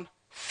on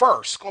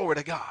first. Glory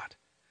to God.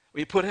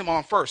 We put him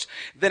on first.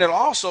 Then it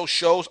also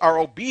shows our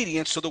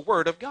obedience to the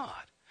Word of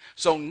God.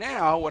 So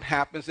now what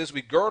happens is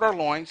we gird our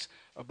loins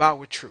about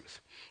with truth.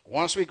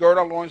 Once we gird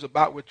our loins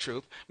about with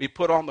truth, we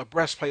put on the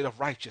breastplate of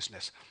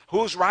righteousness.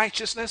 Whose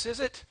righteousness is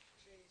it?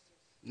 Jesus.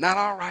 Not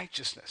our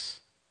righteousness.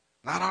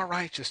 Not our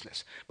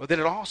righteousness. But then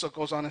it also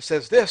goes on and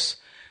says this.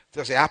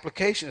 Because the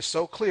application is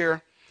so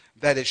clear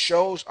that it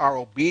shows our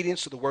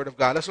obedience to the Word of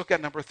God. Let's look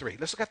at number 3.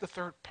 Let's look at the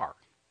third part.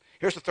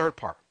 Here's the third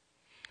part.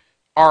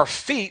 Our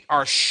feet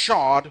are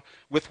shod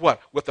with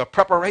what? With the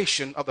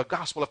preparation of the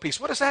gospel of peace.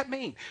 What does that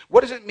mean?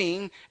 What does it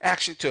mean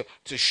actually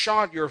to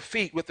shod your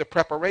feet with the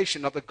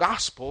preparation of the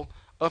gospel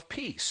of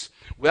peace?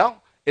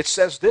 Well, it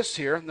says this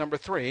here, number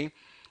 3.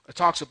 It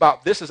talks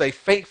about this is a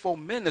faithful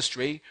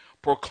ministry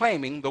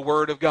proclaiming the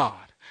Word of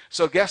God.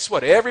 So guess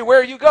what?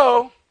 Everywhere you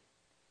go,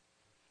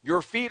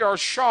 your feet are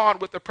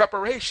shod with the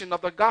preparation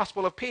of the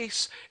gospel of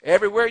peace.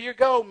 Everywhere you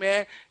go,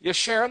 man, you're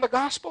sharing the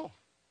gospel.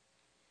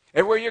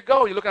 Everywhere you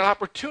go, you're looking at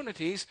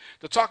opportunities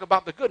to talk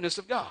about the goodness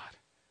of God.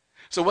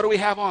 So what do we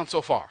have on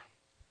so far?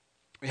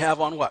 We have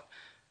on what?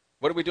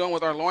 What are we doing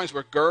with our loins?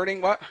 We're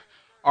girding what?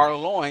 Our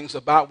loins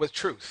about with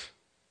truth.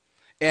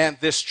 And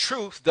this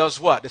truth does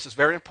what? This is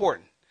very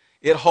important.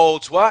 It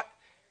holds what?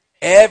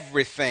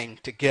 Everything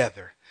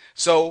together.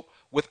 So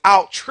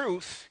without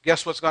truth,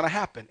 guess what's going to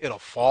happen? It'll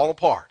fall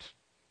apart.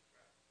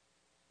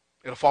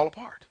 It'll fall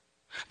apart.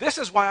 This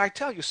is why I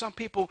tell you, some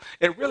people,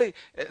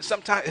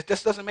 sometimes it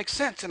just doesn't make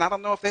sense, and I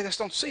don't know if they just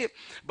don't see it,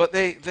 but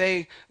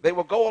they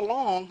will go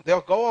along,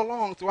 they'll go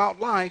along throughout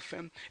life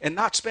and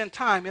not spend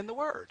time in the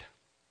Word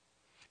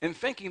and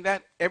thinking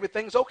that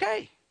everything's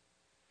okay.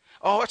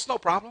 Oh, it's no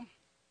problem.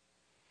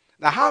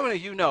 Now, how many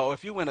of you know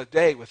if you went a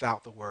day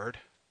without the Word,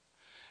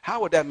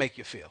 how would that make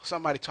you feel?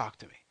 Somebody talk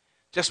to me.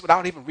 Just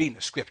without even reading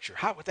the Scripture.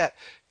 How would that,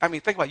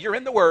 think about it. You're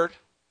in the Word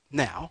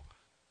now,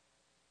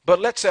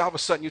 but let's say all of a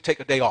sudden you take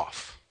a day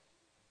off.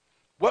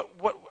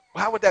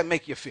 How would that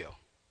make you feel?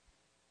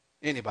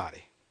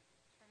 Anybody?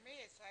 For me,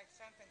 it's like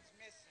something's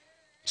missing.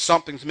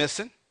 Something's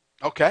missing?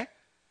 Okay.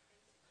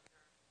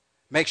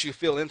 Makes you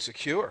feel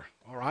insecure.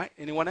 All right.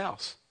 Anyone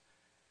else?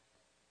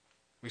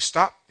 We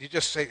stop. You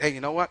just say, hey,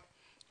 you know what?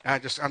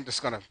 I'm just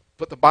going to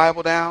put the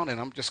Bible down and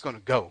I'm just going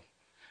to go.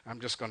 I'm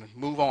just going to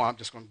move on. I'm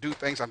just going to do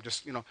things.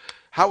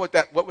 What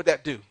would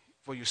that do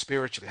for you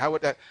spiritually? How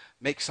would that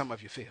make some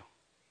of you feel?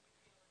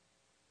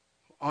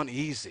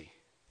 Uneasy.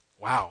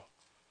 Wow.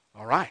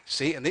 All right,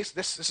 see, and this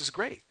is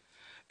great.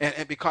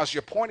 And because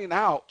you're pointing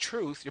out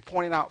truth, you're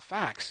pointing out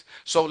facts.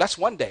 So that's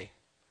one day.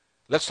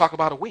 Let's talk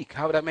about a week.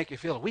 How would that make you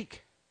feel a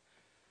week?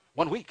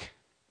 1 week.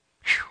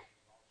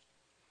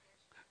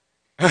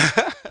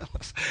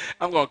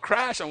 I'm going to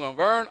crash. I'm going to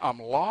burn. I'm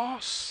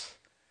lost.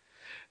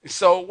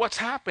 So what's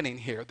happening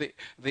here?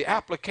 The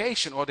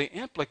application or the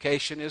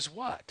implication is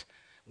what?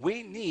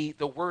 We need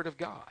the Word of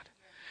God.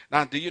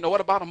 Now, do you know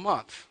what about a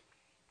month?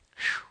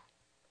 Whew.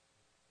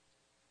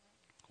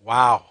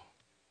 Wow.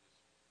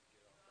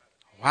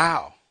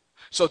 Wow.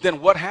 So then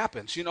what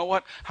happens? You know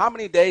what? How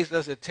many days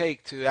does it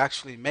take to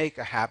actually make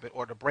a habit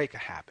or to break a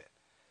habit?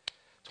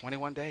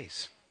 21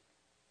 days.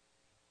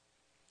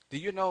 Do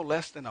you know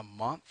less than a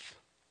month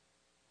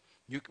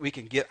we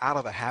can get out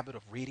of the habit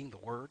of reading the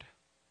Word?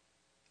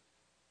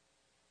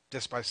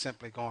 Just by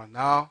simply going,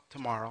 no,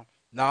 tomorrow,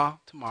 no,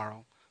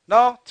 tomorrow,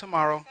 no,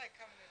 tomorrow. It's like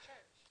coming to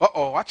church.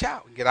 Uh-oh, watch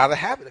out. Get out of the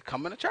habit of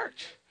coming to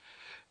church.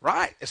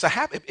 Right. It's a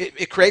habit.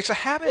 It creates a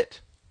habit.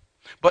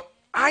 But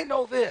I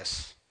know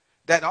this.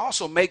 That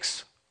also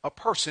makes a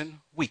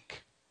person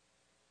weak.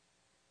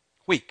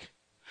 Weak.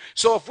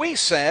 So if we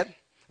said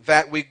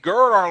that we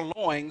gird our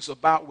loins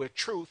about with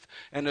truth,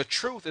 and the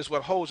truth is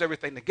what holds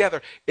everything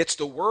together. It's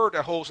the word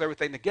that holds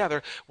everything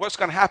together. What's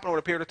going to happen over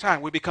a period of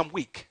time? We become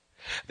weak.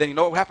 Then you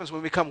know what happens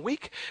when we become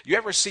weak? You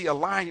ever see a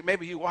lion?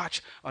 Maybe you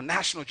watch a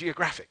National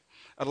Geographic.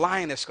 A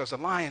lioness, because a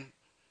lion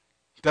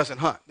doesn't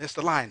hunt. It's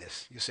the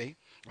lioness, you see.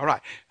 All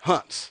right,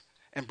 hunts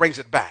and brings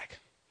it back.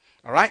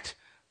 All right,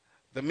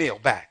 the meal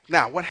back.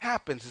 Now, what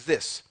happens is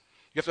this.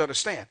 You have to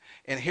understand.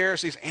 And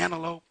here's these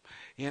antelope.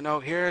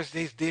 Here's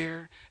these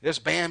deer. There's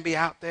Bambi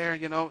out there.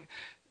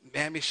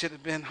 Bambi should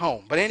have been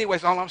home. But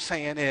anyways, all I'm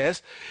saying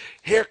is,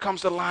 here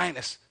comes the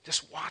lioness,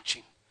 just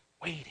watching,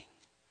 waiting,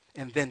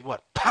 and then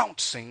what?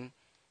 Pouncing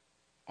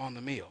on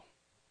the meal.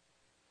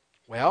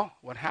 Well,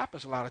 what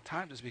happens a lot of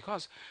times is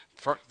because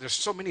there's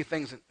so many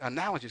things,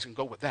 analogies can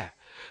go with that.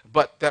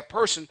 But that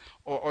person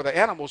or the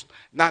animal's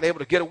not able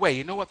to get away.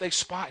 You know what they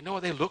spot? You know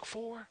what they look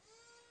for?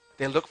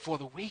 They look for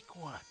the weak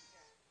one.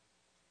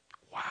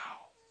 Wow.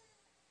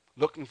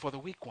 Looking for the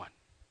weak one.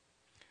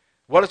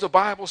 What does the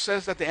Bible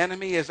says that the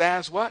enemy is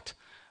as what?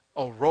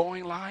 A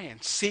roaring lion,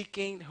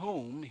 seeking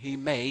whom he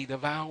may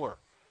devour.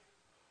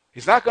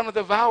 He's not going to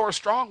devour a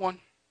strong one.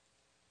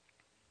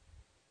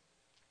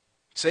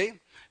 See?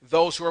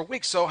 Those who are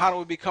weak. So how do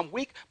we become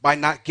weak? By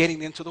not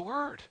getting into the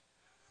word.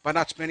 By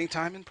not spending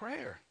time in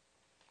prayer.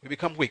 We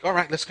become weak. All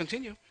right, let's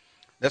continue.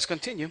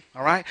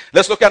 All right.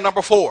 Let's look at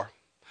number 4.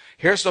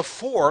 Here's the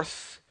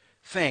fourth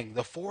thing.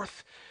 The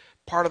fourth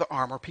part of the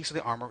armor, piece of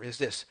the armor is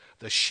this.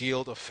 The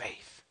shield of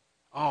faith.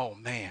 Oh,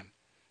 man.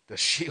 The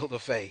shield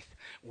of faith.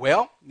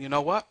 Well, you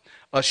know what?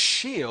 A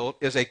shield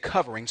is a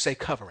covering. Say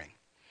covering.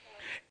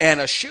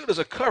 And a shield is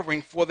a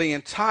covering for the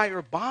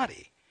entire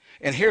body.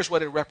 And here's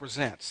what it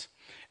represents.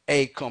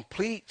 A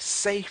complete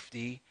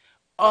safety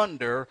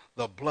under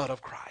the blood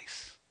of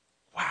Christ.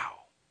 Wow.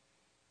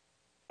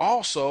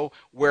 Also,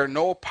 where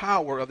no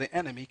power of the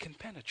enemy can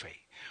penetrate.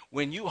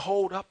 When you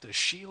hold up the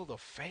shield of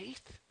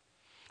faith,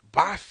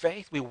 by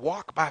faith, we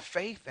walk by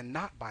faith and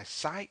not by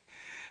sight.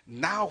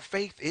 Now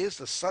faith is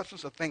the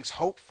substance of things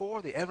hoped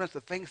for, the evidence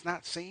of things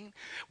not seen.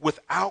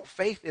 Without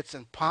faith, it's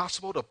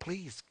impossible to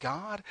please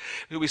God.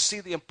 We see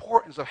the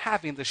importance of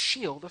having the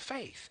shield of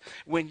faith.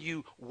 When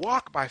you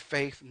walk by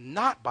faith,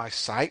 not by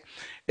sight,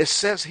 it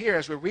says here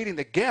as we're reading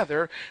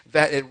together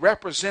that it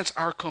represents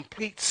our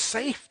complete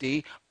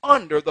safety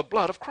under the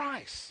blood of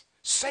Christ.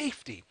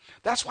 Safety.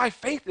 That's why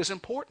faith is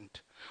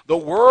important. The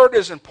word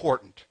is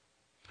important.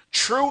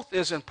 Truth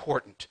is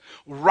important.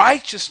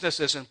 Righteousness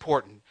is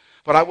important.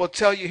 But I will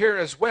tell you here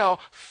as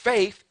well,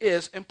 faith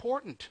is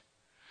important.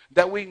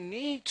 That we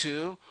need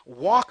to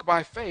walk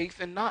by faith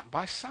and not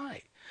by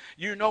sight.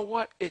 You know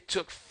what? It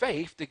took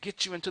faith to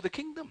get you into the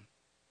kingdom.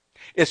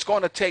 It's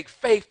going to take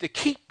faith to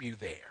keep you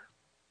there.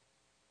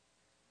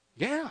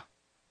 Yeah.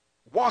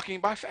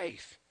 Walking by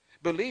faith.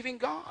 Believing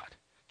God.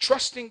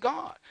 Trusting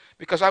God.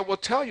 Because I will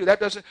tell you, that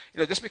doesn't,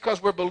 just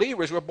because we're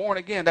believers, we're born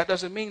again, that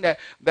doesn't mean that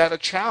a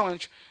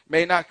challenge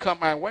may not come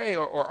my way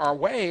or our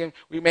way, and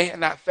we may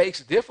not face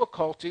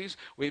difficulties,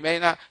 we may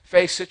not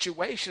face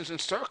situations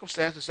and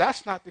circumstances.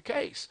 That's not the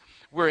case.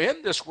 We're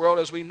in this world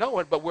as we know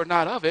it, but we're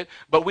not of it,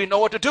 but we know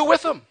what to do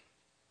with them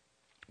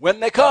when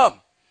they come.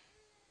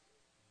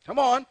 Come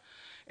on.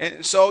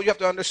 And so you have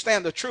to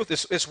understand the truth.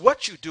 It's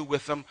what you do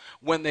with them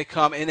when they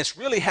come. And it's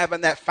really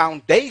having that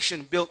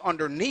foundation built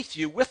underneath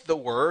you with the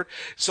word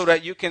so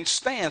that you can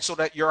stand, so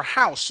that your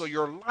house, so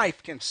your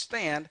life can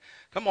stand.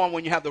 Come on,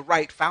 when you have the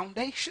right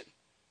foundation.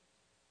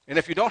 And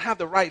if you don't have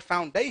the right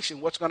foundation,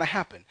 what's going to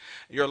happen?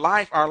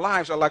 Our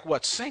lives are like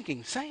what?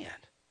 Sinking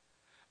sand.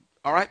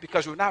 All right?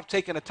 Because we have not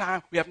taken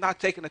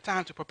the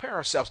time to prepare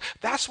ourselves.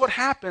 That's what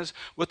happens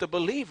with the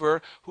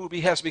believer who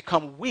has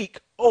become weak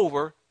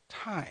over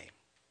time.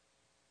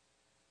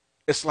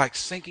 It's like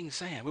sinking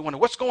sand. We wonder,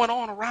 what's going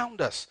on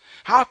around us?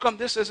 How come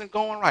this isn't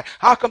going right?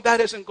 How come that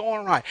isn't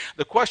going right?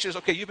 The question is,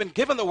 okay, you've been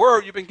given the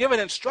word, you've been given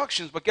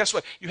instructions, but guess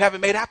what? You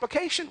haven't made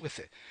application with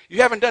it.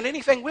 You haven't done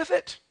anything with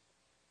it.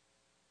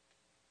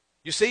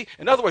 You see?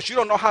 In other words, you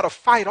don't know how to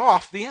fight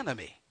off the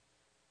enemy.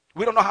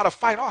 We don't know how to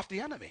fight off the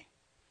enemy.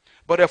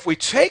 But if we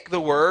take the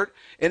word,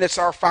 and it's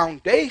our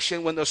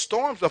foundation, when the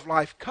storms of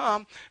life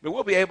come,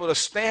 we'll be able to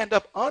stand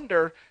up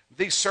under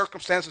these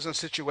circumstances and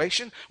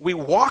situations. We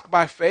walk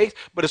by faith,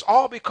 but it's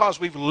all because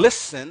we've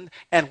listened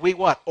and we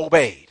what?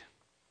 Obeyed.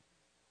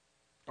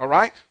 All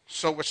right?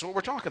 So that's what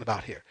we're talking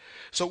about here.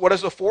 So what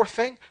is the fourth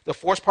thing? The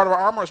fourth part of our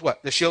armor is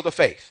what? The shield of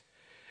faith.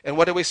 And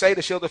what do we say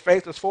the shield of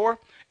faith is for?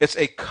 It's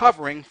a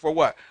covering for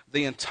what?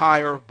 The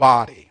entire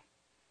body.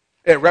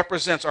 It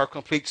represents our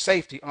complete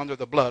safety under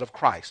the blood of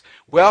Christ.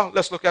 Well,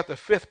 let's look at the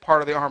fifth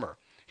part of the armor.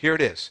 Here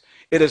it is.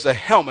 It is a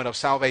helmet of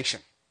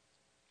salvation.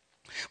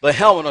 The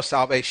helmet of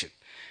salvation.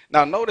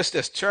 Now notice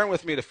this. Turn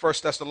with me to 1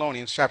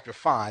 Thessalonians chapter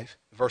 5,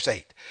 verse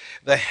 8.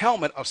 The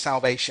helmet of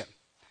salvation.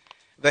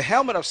 The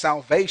helmet of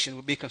salvation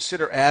would be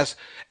considered as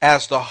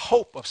the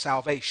hope of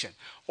salvation.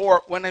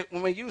 Or when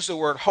we use the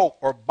word hope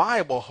or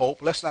Bible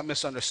hope, let's not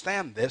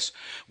misunderstand this.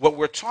 What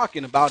we're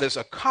talking about is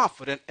a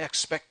confident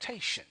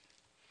expectation.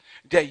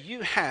 that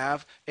you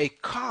have a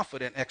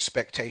confident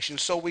expectation.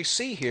 So we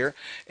see here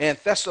in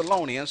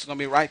Thessalonians, it's going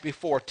to be right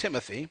before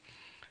Timothy.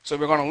 So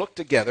we're going to look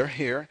together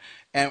here,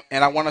 and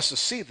I want us to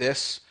see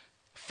this.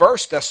 1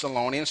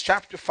 Thessalonians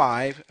chapter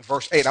 5,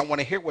 verse 8. I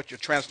want to hear what your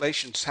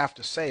translations have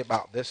to say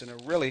about this, and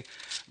it really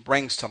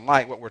brings to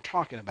light what we're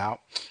talking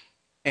about.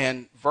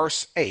 And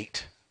verse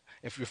 8,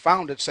 if you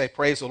found it, say,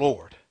 praise the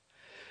Lord.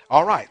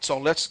 All right, so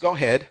let's go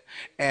ahead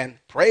and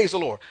praise the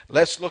Lord.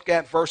 Let's look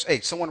at verse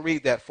 8. Someone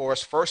read that for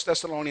us. 1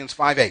 Thessalonians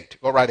 5:8.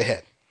 Go right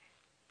ahead.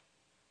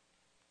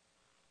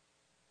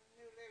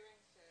 New Living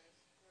says,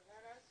 "But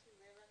let us who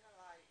live in the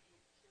light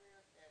be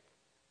clear-headed,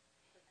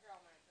 with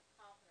helmet, the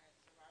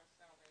confidence of our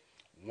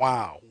salvation."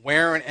 Wow.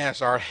 Wearing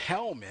as our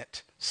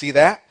helmet. See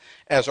that?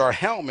 As our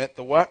helmet,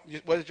 the what?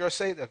 What did yours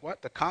say? The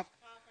what? The Confidence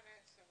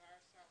of our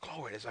salvation.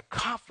 glory. It's a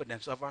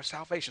confidence of our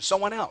salvation.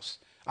 Someone else.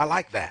 I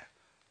like that.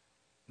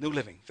 New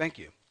Living. Thank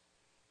you.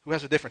 Who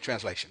has a different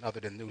translation other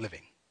than New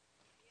Living?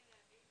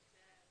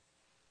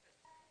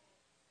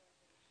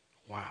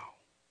 Wow.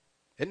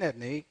 Isn't that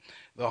neat?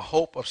 The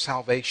hope of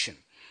salvation.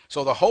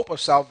 So the hope of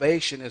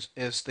salvation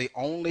is the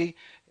only,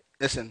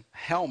 listen,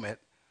 helmet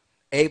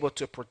able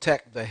to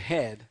protect the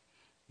head,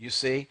 you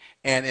see,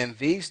 and in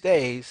these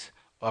days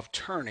of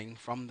turning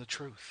from the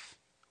truth.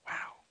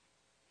 Wow.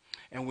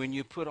 And when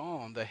you put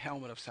on the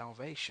helmet of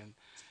salvation,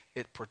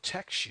 it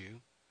protects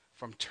you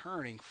from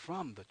turning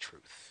from the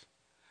truth,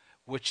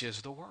 which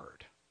is the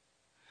word.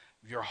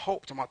 Your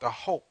hope, talking about the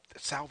hope, the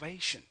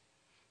salvation.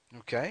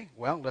 Okay,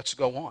 well, let's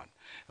go on.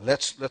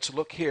 Let's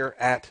look here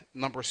at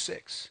number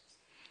 6.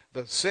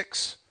 The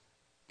 6th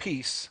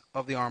piece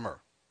of the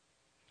armor.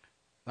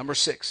 Number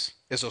 6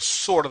 is a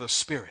sword of the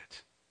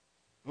Spirit.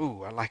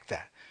 Ooh, I like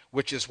that.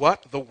 Which is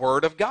what? The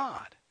Word of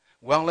God.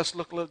 Well, let's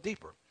look a little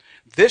deeper.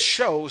 This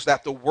shows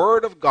that the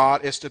Word of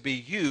God is to be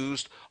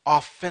used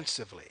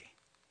offensively.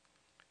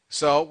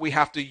 So we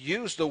have to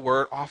use the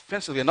word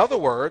offensively. In other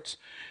words,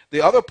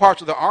 the other parts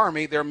of the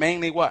army, they're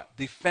mainly what?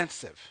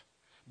 Defensive.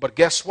 But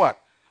guess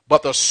what?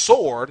 But the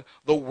sword,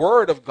 the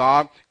Word of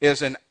God,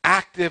 is an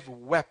active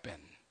weapon.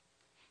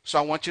 So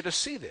I want you to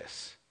see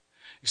this.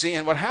 You see,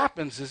 and what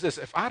happens is this.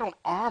 If I don't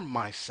arm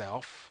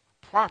myself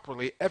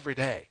properly every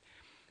day,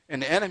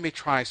 and the enemy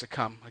tries to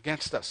come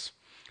against us,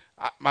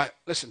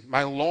 listen,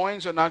 my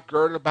loins are not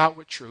girded about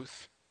with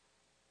truth.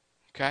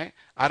 Okay?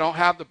 I don't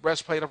have the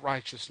breastplate of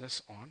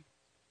righteousness on.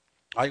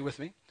 Are you with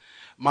me?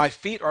 My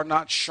feet are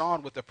not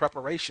shod with the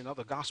preparation of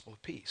the gospel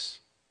of peace.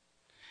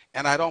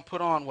 And I don't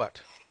put on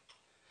what?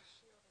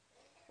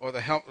 Or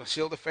the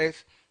shield of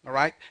faith, all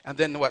right? And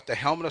then what? The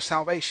helmet of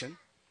salvation.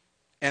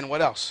 And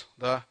what else?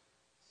 The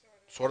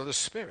sword of the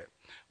Spirit.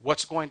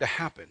 What's going to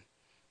happen?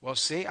 Well,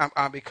 see,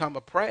 I become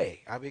a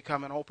prey. I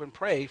become an open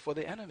prey for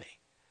the enemy.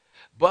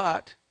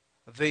 But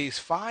these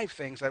 5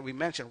 things that we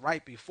mentioned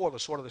right before the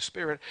sword of the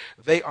Spirit,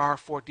 they are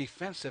for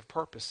defensive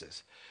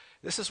purposes.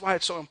 This is why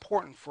it's so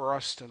important for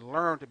us to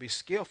learn to be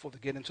skillful to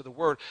get into the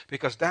Word,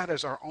 because that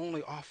is our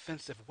only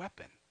offensive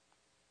weapon.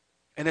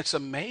 And it's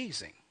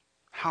amazing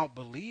how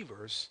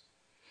believers,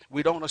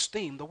 we don't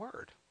esteem the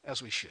Word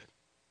as we should.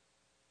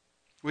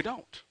 We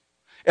don't.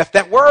 If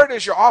that Word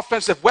is your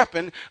offensive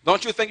weapon,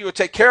 don't you think you would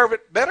take care of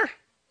it better?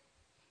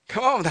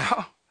 Come on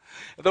now.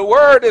 If the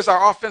Word is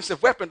our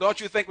offensive weapon, don't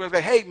you think we'll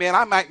say, hey man,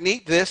 I might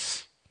need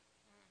this.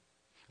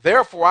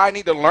 Therefore, I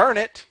need to learn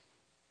it.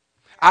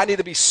 I need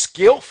to be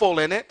skillful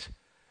in it.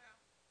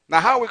 Now,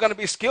 how are we going to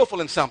be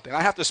skillful in something?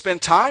 I have to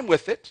spend time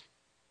with it,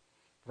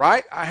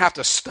 right? I have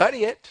to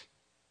study it.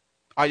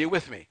 Are you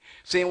with me?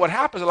 See, and what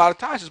happens a lot of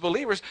times as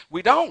believers,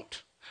 we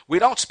don't. We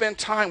don't spend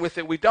time with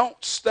it. We don't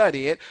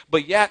study it,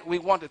 but yet we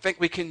want to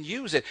think we can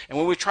use it. And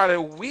when we try to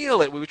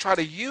wield it, when we try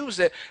to use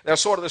it, that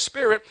sword of the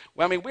Spirit,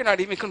 well, I mean, we're not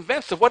even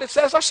convinced of what it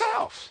says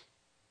ourselves.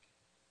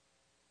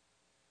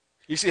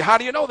 You see, how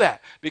do you know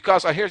that?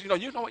 Because here's, you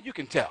know what, you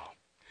can tell.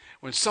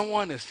 When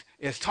someone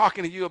is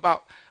talking to you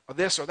about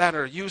this or that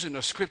or using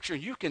the scripture,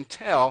 you can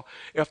tell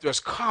if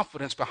there's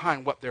confidence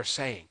behind what they're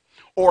saying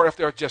or if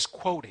they're just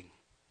quoting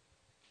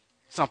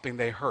something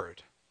they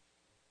heard.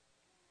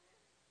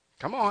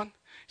 Come on.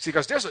 See,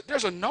 because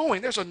there's a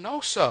knowing, there's a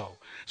know-so.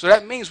 So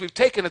that means we've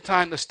taken the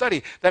time to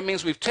study. That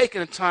means we've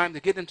taken the time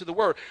to get into the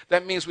Word.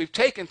 That means we've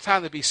taken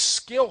time to be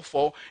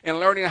skillful in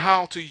learning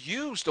how to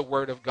use the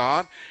Word of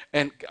God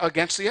and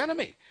against the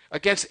enemy,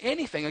 against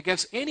anything,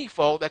 against any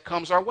foe that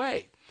comes our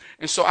way.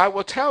 And so I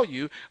will tell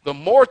you, the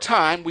more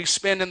time we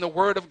spend in the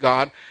Word of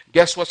God,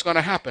 guess what's going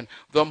to happen?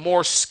 The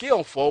more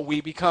skillful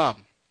we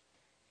become.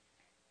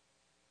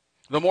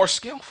 The more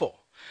skillful.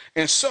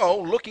 And so,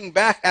 looking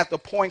back at the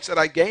points that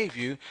I gave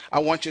you, I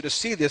want you to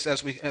see this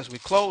as we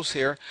close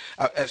here,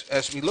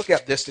 as we look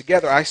at this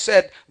together. I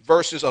said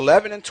verses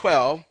 11 and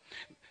 12,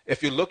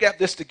 if you look at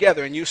this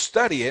together and you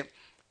study it,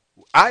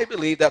 I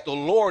believe that the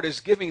Lord is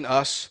giving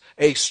us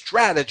a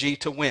strategy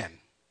to win.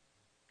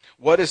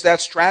 What is that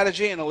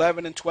strategy in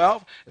 11 and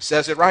 12? It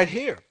says it right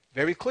here,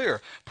 very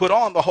clear. Put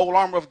on the whole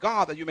armor of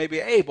God that you may be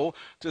able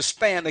to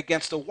stand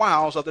against the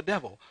wiles of the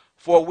devil.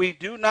 For we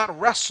do not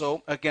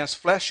wrestle against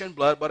flesh and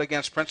blood, but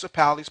against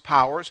principalities,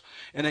 powers,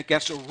 and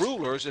against the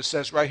rulers, it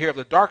says right here, of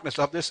the darkness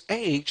of this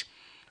age,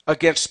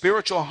 against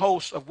spiritual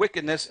hosts of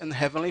wickedness in the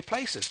heavenly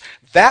places.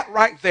 That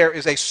right there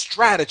is a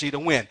strategy to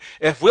win.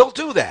 If we'll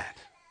do that,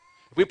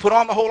 if we put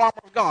on the whole armor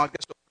of God,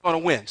 guess what? We're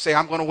going to win. Say,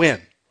 I'm going to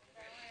win.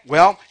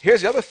 Well,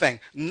 here's the other thing.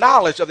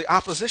 Knowledge of the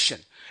opposition.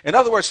 In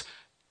other words,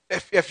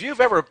 if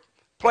you've ever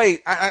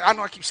played, I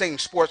know I keep saying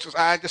sports because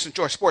I just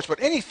enjoy sports,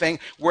 but anything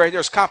where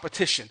there's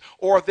competition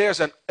or there's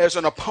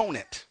an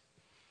opponent,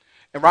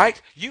 right?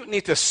 You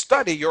need to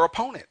study your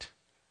opponent.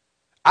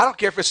 I don't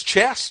care if it's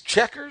chess,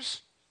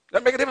 checkers,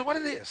 doesn't make a difference what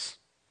it is.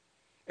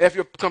 If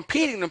you're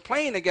competing and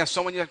playing against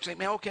someone, you have to say,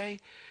 man, okay,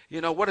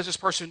 what does this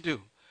person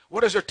do?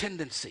 What is their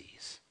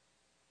tendencies?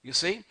 You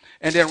see?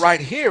 And then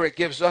right here, it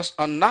gives us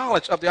a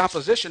knowledge of the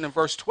opposition in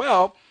verse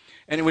 12.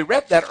 And we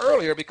read that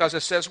earlier because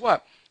it says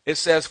what? It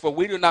says, for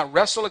we do not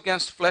wrestle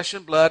against flesh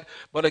and blood,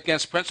 but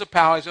against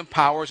principalities and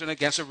powers and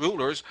against the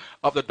rulers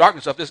of the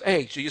darkness of this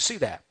age. Do you see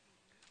that?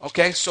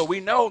 Okay, so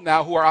we know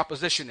now who our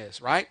opposition is,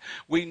 right?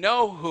 We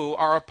know who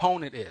our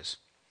opponent is.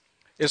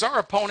 Is our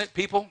opponent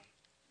people?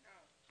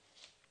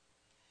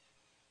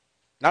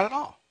 Not at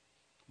all.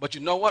 But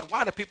you know what?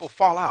 Why do people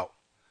fall out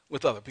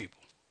with other people?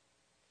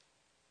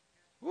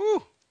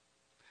 Woo!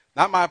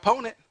 Not my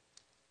opponent.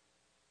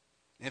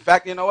 In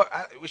fact, you know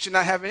what? We should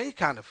not have any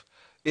kind of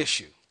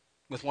issue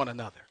with one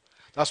another.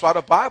 That's why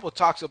the Bible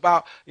talks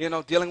about,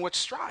 dealing with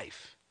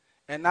strife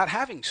and not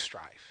having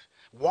strife,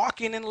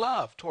 walking in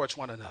love towards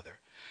one another.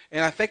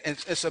 And I think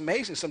it's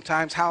amazing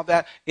sometimes how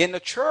that in the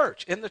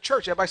church,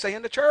 everybody say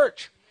in the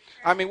church.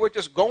 I mean, we're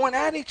just going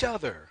at each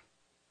other.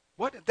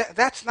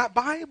 That's not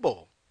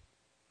Bible.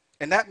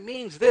 And that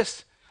means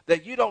this,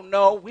 that you don't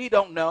know, we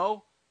don't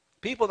know,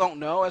 people don't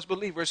know as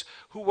believers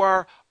who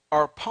our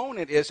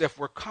opponent is if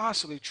we're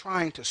constantly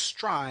trying to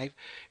strive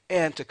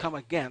and to come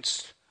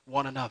against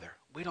one another.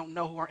 We don't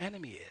know who our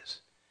enemy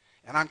is.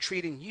 And I'm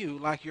treating you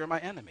like you're my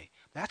enemy.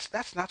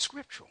 That's not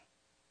scriptural.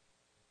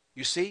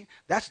 You see,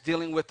 that's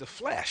dealing with the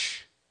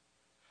flesh.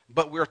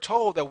 But we're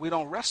told that we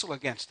don't wrestle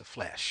against the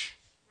flesh.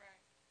 Right.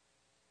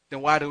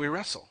 Then why do we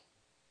wrestle?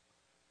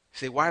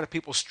 See, why are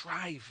people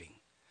striving?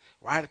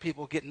 Why are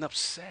people getting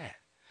upset?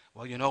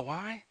 Well, you know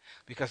why?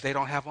 Because they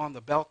don't have on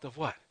the belt of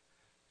what?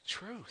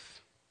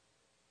 Truth.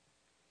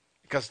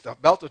 Because the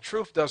belt of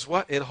truth does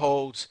what? It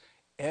holds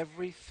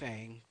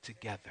everything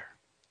together.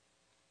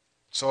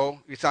 So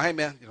you tell, hey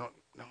man,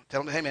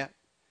 tell them, hey man,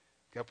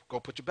 go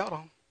put your belt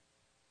on.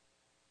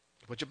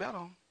 Put your belt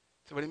on.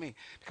 So what do you mean?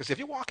 Because if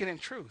you're walking in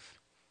truth,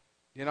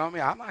 I'm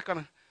not going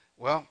to,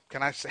 well,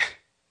 can I say,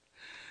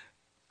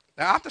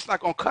 now I'm just not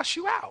going to cuss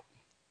you out.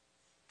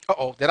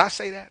 Uh-oh, did I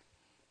say that?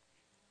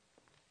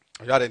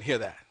 Or y'all didn't hear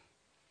that?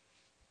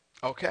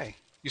 Okay.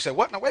 You say,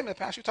 what? No, wait a minute,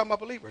 Pastor, you're talking about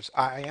believers.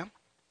 I am.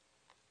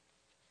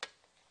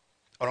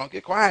 Oh, don't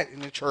get quiet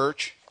in the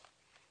church.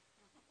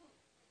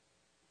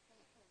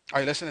 Are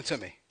you listening to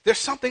me? There's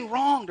something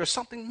wrong. There's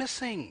something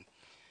missing.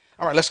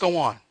 All right, let's go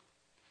on.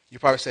 You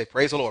probably say,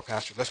 praise the Lord,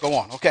 Pastor. Let's go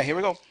on. Okay, here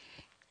we go.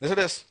 Listen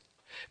to this.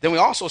 Then we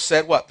also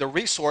said what? The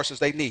resources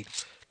they need.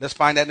 Let's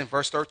find that in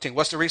verse 13.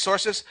 What's the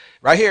resources?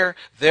 Right here.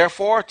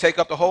 Therefore, take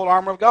up the whole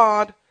armor of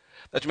God,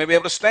 that you may be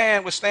able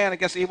to withstand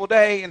against the evil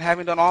day, and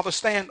having done all to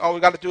stand, all we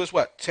got to do is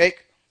what?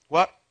 Take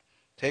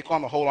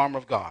on the whole armor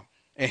of God.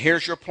 And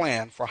here's your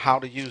plan for how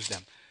to use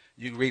them.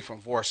 You read from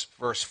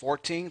verse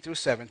 14 through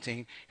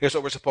 17. Here's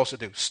what we're supposed to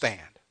do.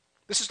 Stand.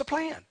 This is the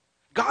plan.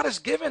 God has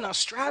given us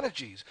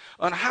strategies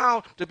on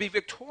how to be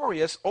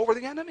victorious over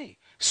the enemy.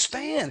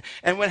 Stand.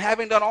 And when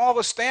having done all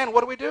the stand,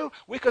 what do?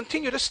 We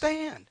continue to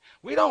stand.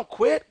 We don't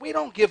quit. We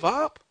don't give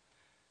up.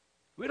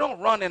 We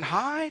don't run and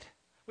hide.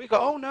 We go,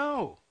 oh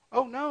no,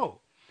 oh no.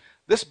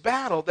 This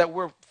battle that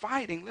we're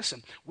fighting,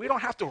 listen, we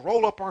don't have to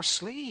roll up our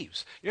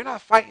sleeves. You're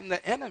not fighting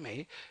the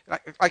enemy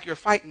like you're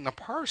fighting a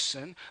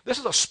person. This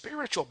is a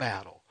spiritual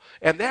battle.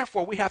 And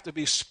therefore, we have to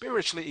be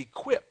spiritually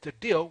equipped to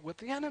deal with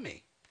the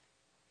enemy.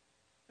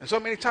 And so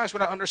many times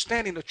we're not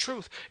understanding the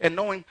truth and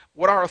knowing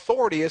what our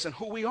authority is and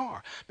who we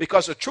are.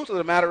 Because the truth of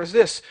the matter is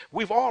this,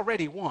 we've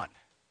already won.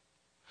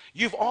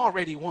 You've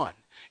already won.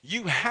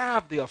 You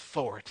have the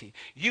authority.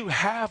 You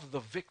have the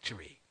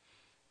victory.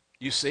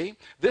 You see,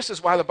 this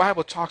is why the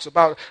Bible talks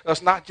about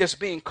us not just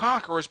being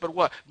conquerors, but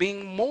what?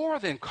 Being more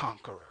than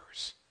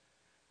conquerors.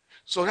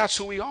 So that's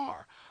who we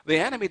are. The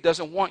enemy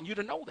doesn't want you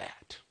to know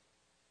that.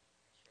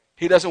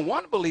 He doesn't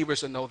want believers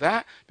to know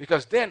that,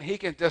 because then he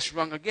can just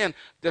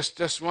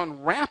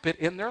run rampant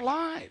in their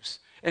lives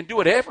and do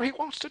whatever he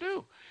wants to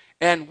do.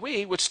 And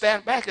we would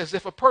stand back as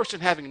if a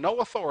person having no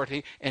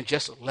authority and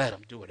just let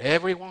him do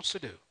whatever he wants to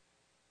do.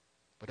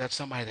 But that's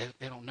somebody that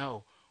they don't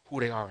know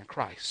who they are in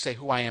Christ. Say,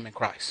 who I am in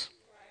Christ.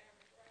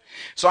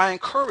 So I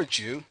encourage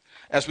you,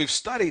 as we've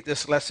studied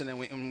this lesson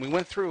and we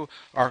went through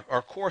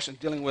our course in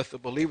dealing with the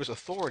believer's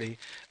authority,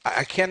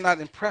 I cannot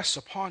impress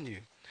upon you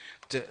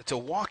to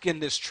walk in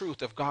this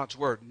truth of God's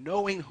word,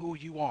 knowing who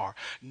you are,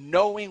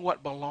 knowing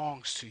what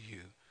belongs to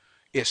you,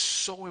 is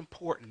so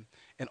important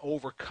in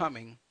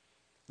overcoming,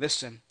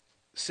 listen,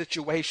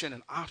 situation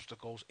and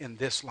obstacles in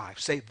this life.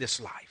 Say this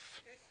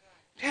life.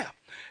 This life.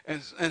 Yeah.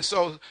 And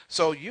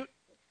so you,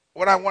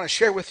 what I want to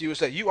share with you is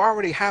that you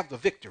already have the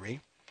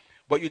victory,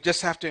 but you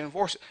just have to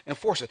enforce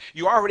it.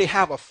 You already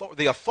have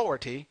the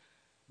authority,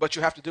 but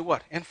you have to do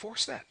what?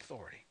 Enforce that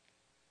authority.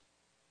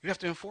 You have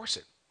to enforce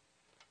it.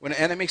 When the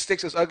enemy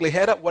sticks his ugly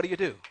head up, what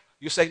do?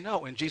 You say,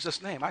 no, in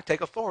Jesus' name, I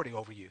take authority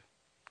over you.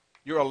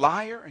 You're a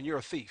liar and you're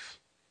a thief.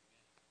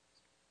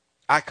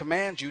 I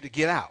command you to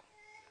get out.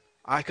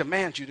 I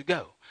command you to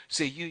go.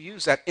 See, you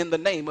use that in the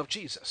name of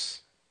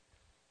Jesus.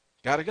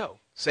 Got to go.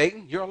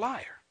 Satan, you're a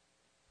liar.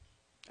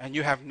 And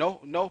you have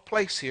no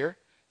place here.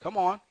 Come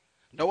on.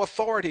 No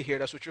authority here.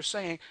 That's what you're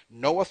saying.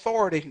 No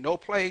authority, no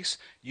place.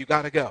 You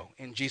got to go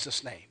in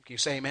Jesus' name. Can you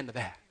say amen to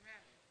that?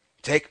 Amen.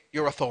 Take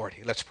your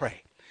authority. Let's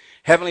pray.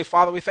 Heavenly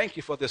Father, we thank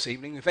you for this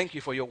evening. We thank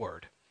you for your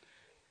word.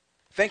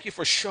 Thank you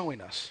for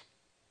showing us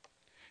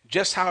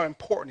just how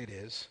important it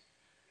is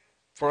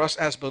for us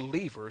as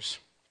believers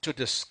to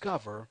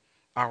discover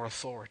our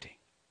authority.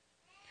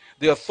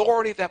 The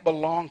authority that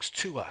belongs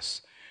to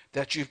us,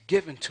 that you've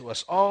given to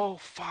us. Oh,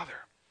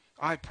 Father,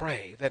 I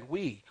pray that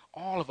we,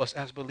 all of us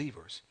as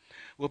believers,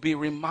 will be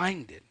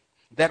reminded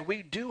that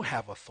we do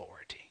have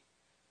authority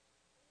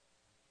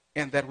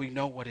and that we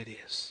know what it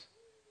is.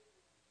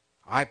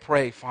 I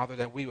pray, Father,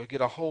 that we would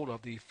get a hold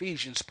of the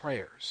Ephesians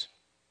prayers,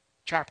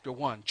 chapter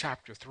 1,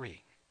 chapter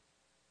 3,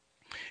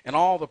 and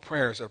all the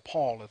prayers that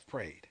Paul has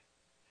prayed,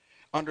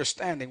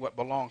 understanding what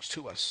belongs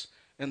to us,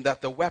 and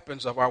that the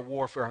weapons of our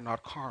warfare are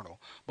not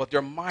carnal, but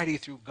they're mighty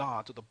through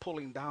God to the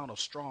pulling down of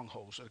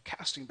strongholds, and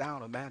casting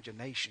down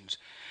imaginations.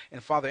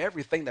 And Father,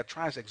 everything that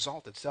tries to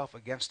exalt itself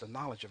against the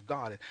knowledge of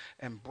God,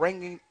 and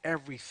bringing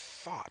every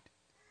thought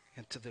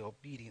into the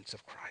obedience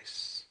of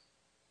Christ.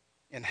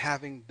 And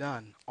having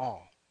done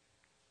all,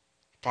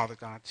 Father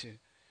God,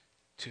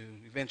 to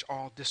avenge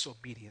all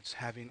disobedience,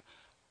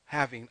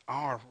 having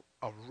our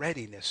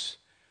readiness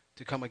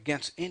to come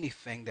against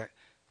anything that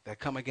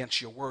come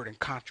against your word and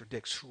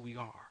contradicts who we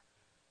are,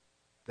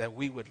 that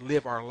we would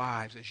live our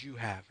lives as you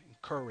have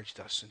encouraged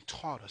us and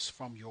taught us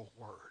from your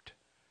word.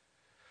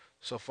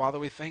 So, Father,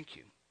 we thank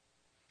you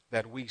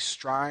that we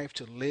strive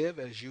to live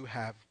as you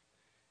have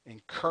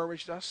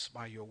encouraged us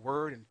by your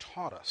word and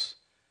taught us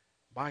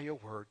by your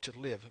word to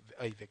live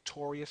a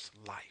victorious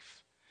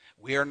life.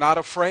 We are not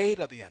afraid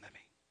of the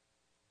enemy.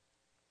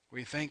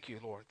 We thank you,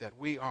 Lord, that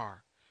we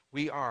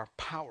are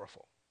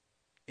powerful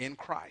in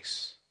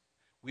Christ.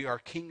 We are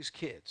king's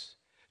kids,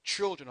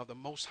 children of the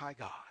Most High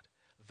God.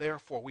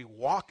 Therefore, we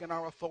walk in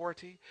our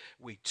authority.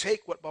 We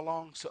take what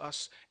belongs to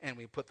us, and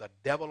we put the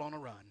devil on a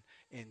run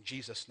in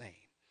Jesus' name.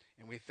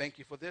 And we thank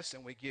you for this,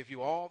 and we give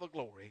you all the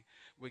glory.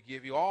 We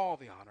give you all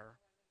the honor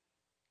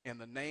in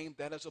the name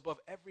that is above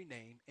every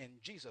name. In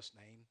Jesus'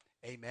 name,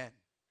 amen.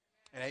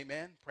 And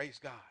amen. Praise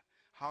God.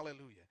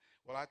 Hallelujah.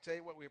 Well, I tell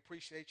you what, we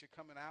appreciate you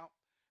coming out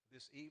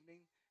this evening.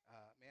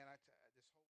 Man,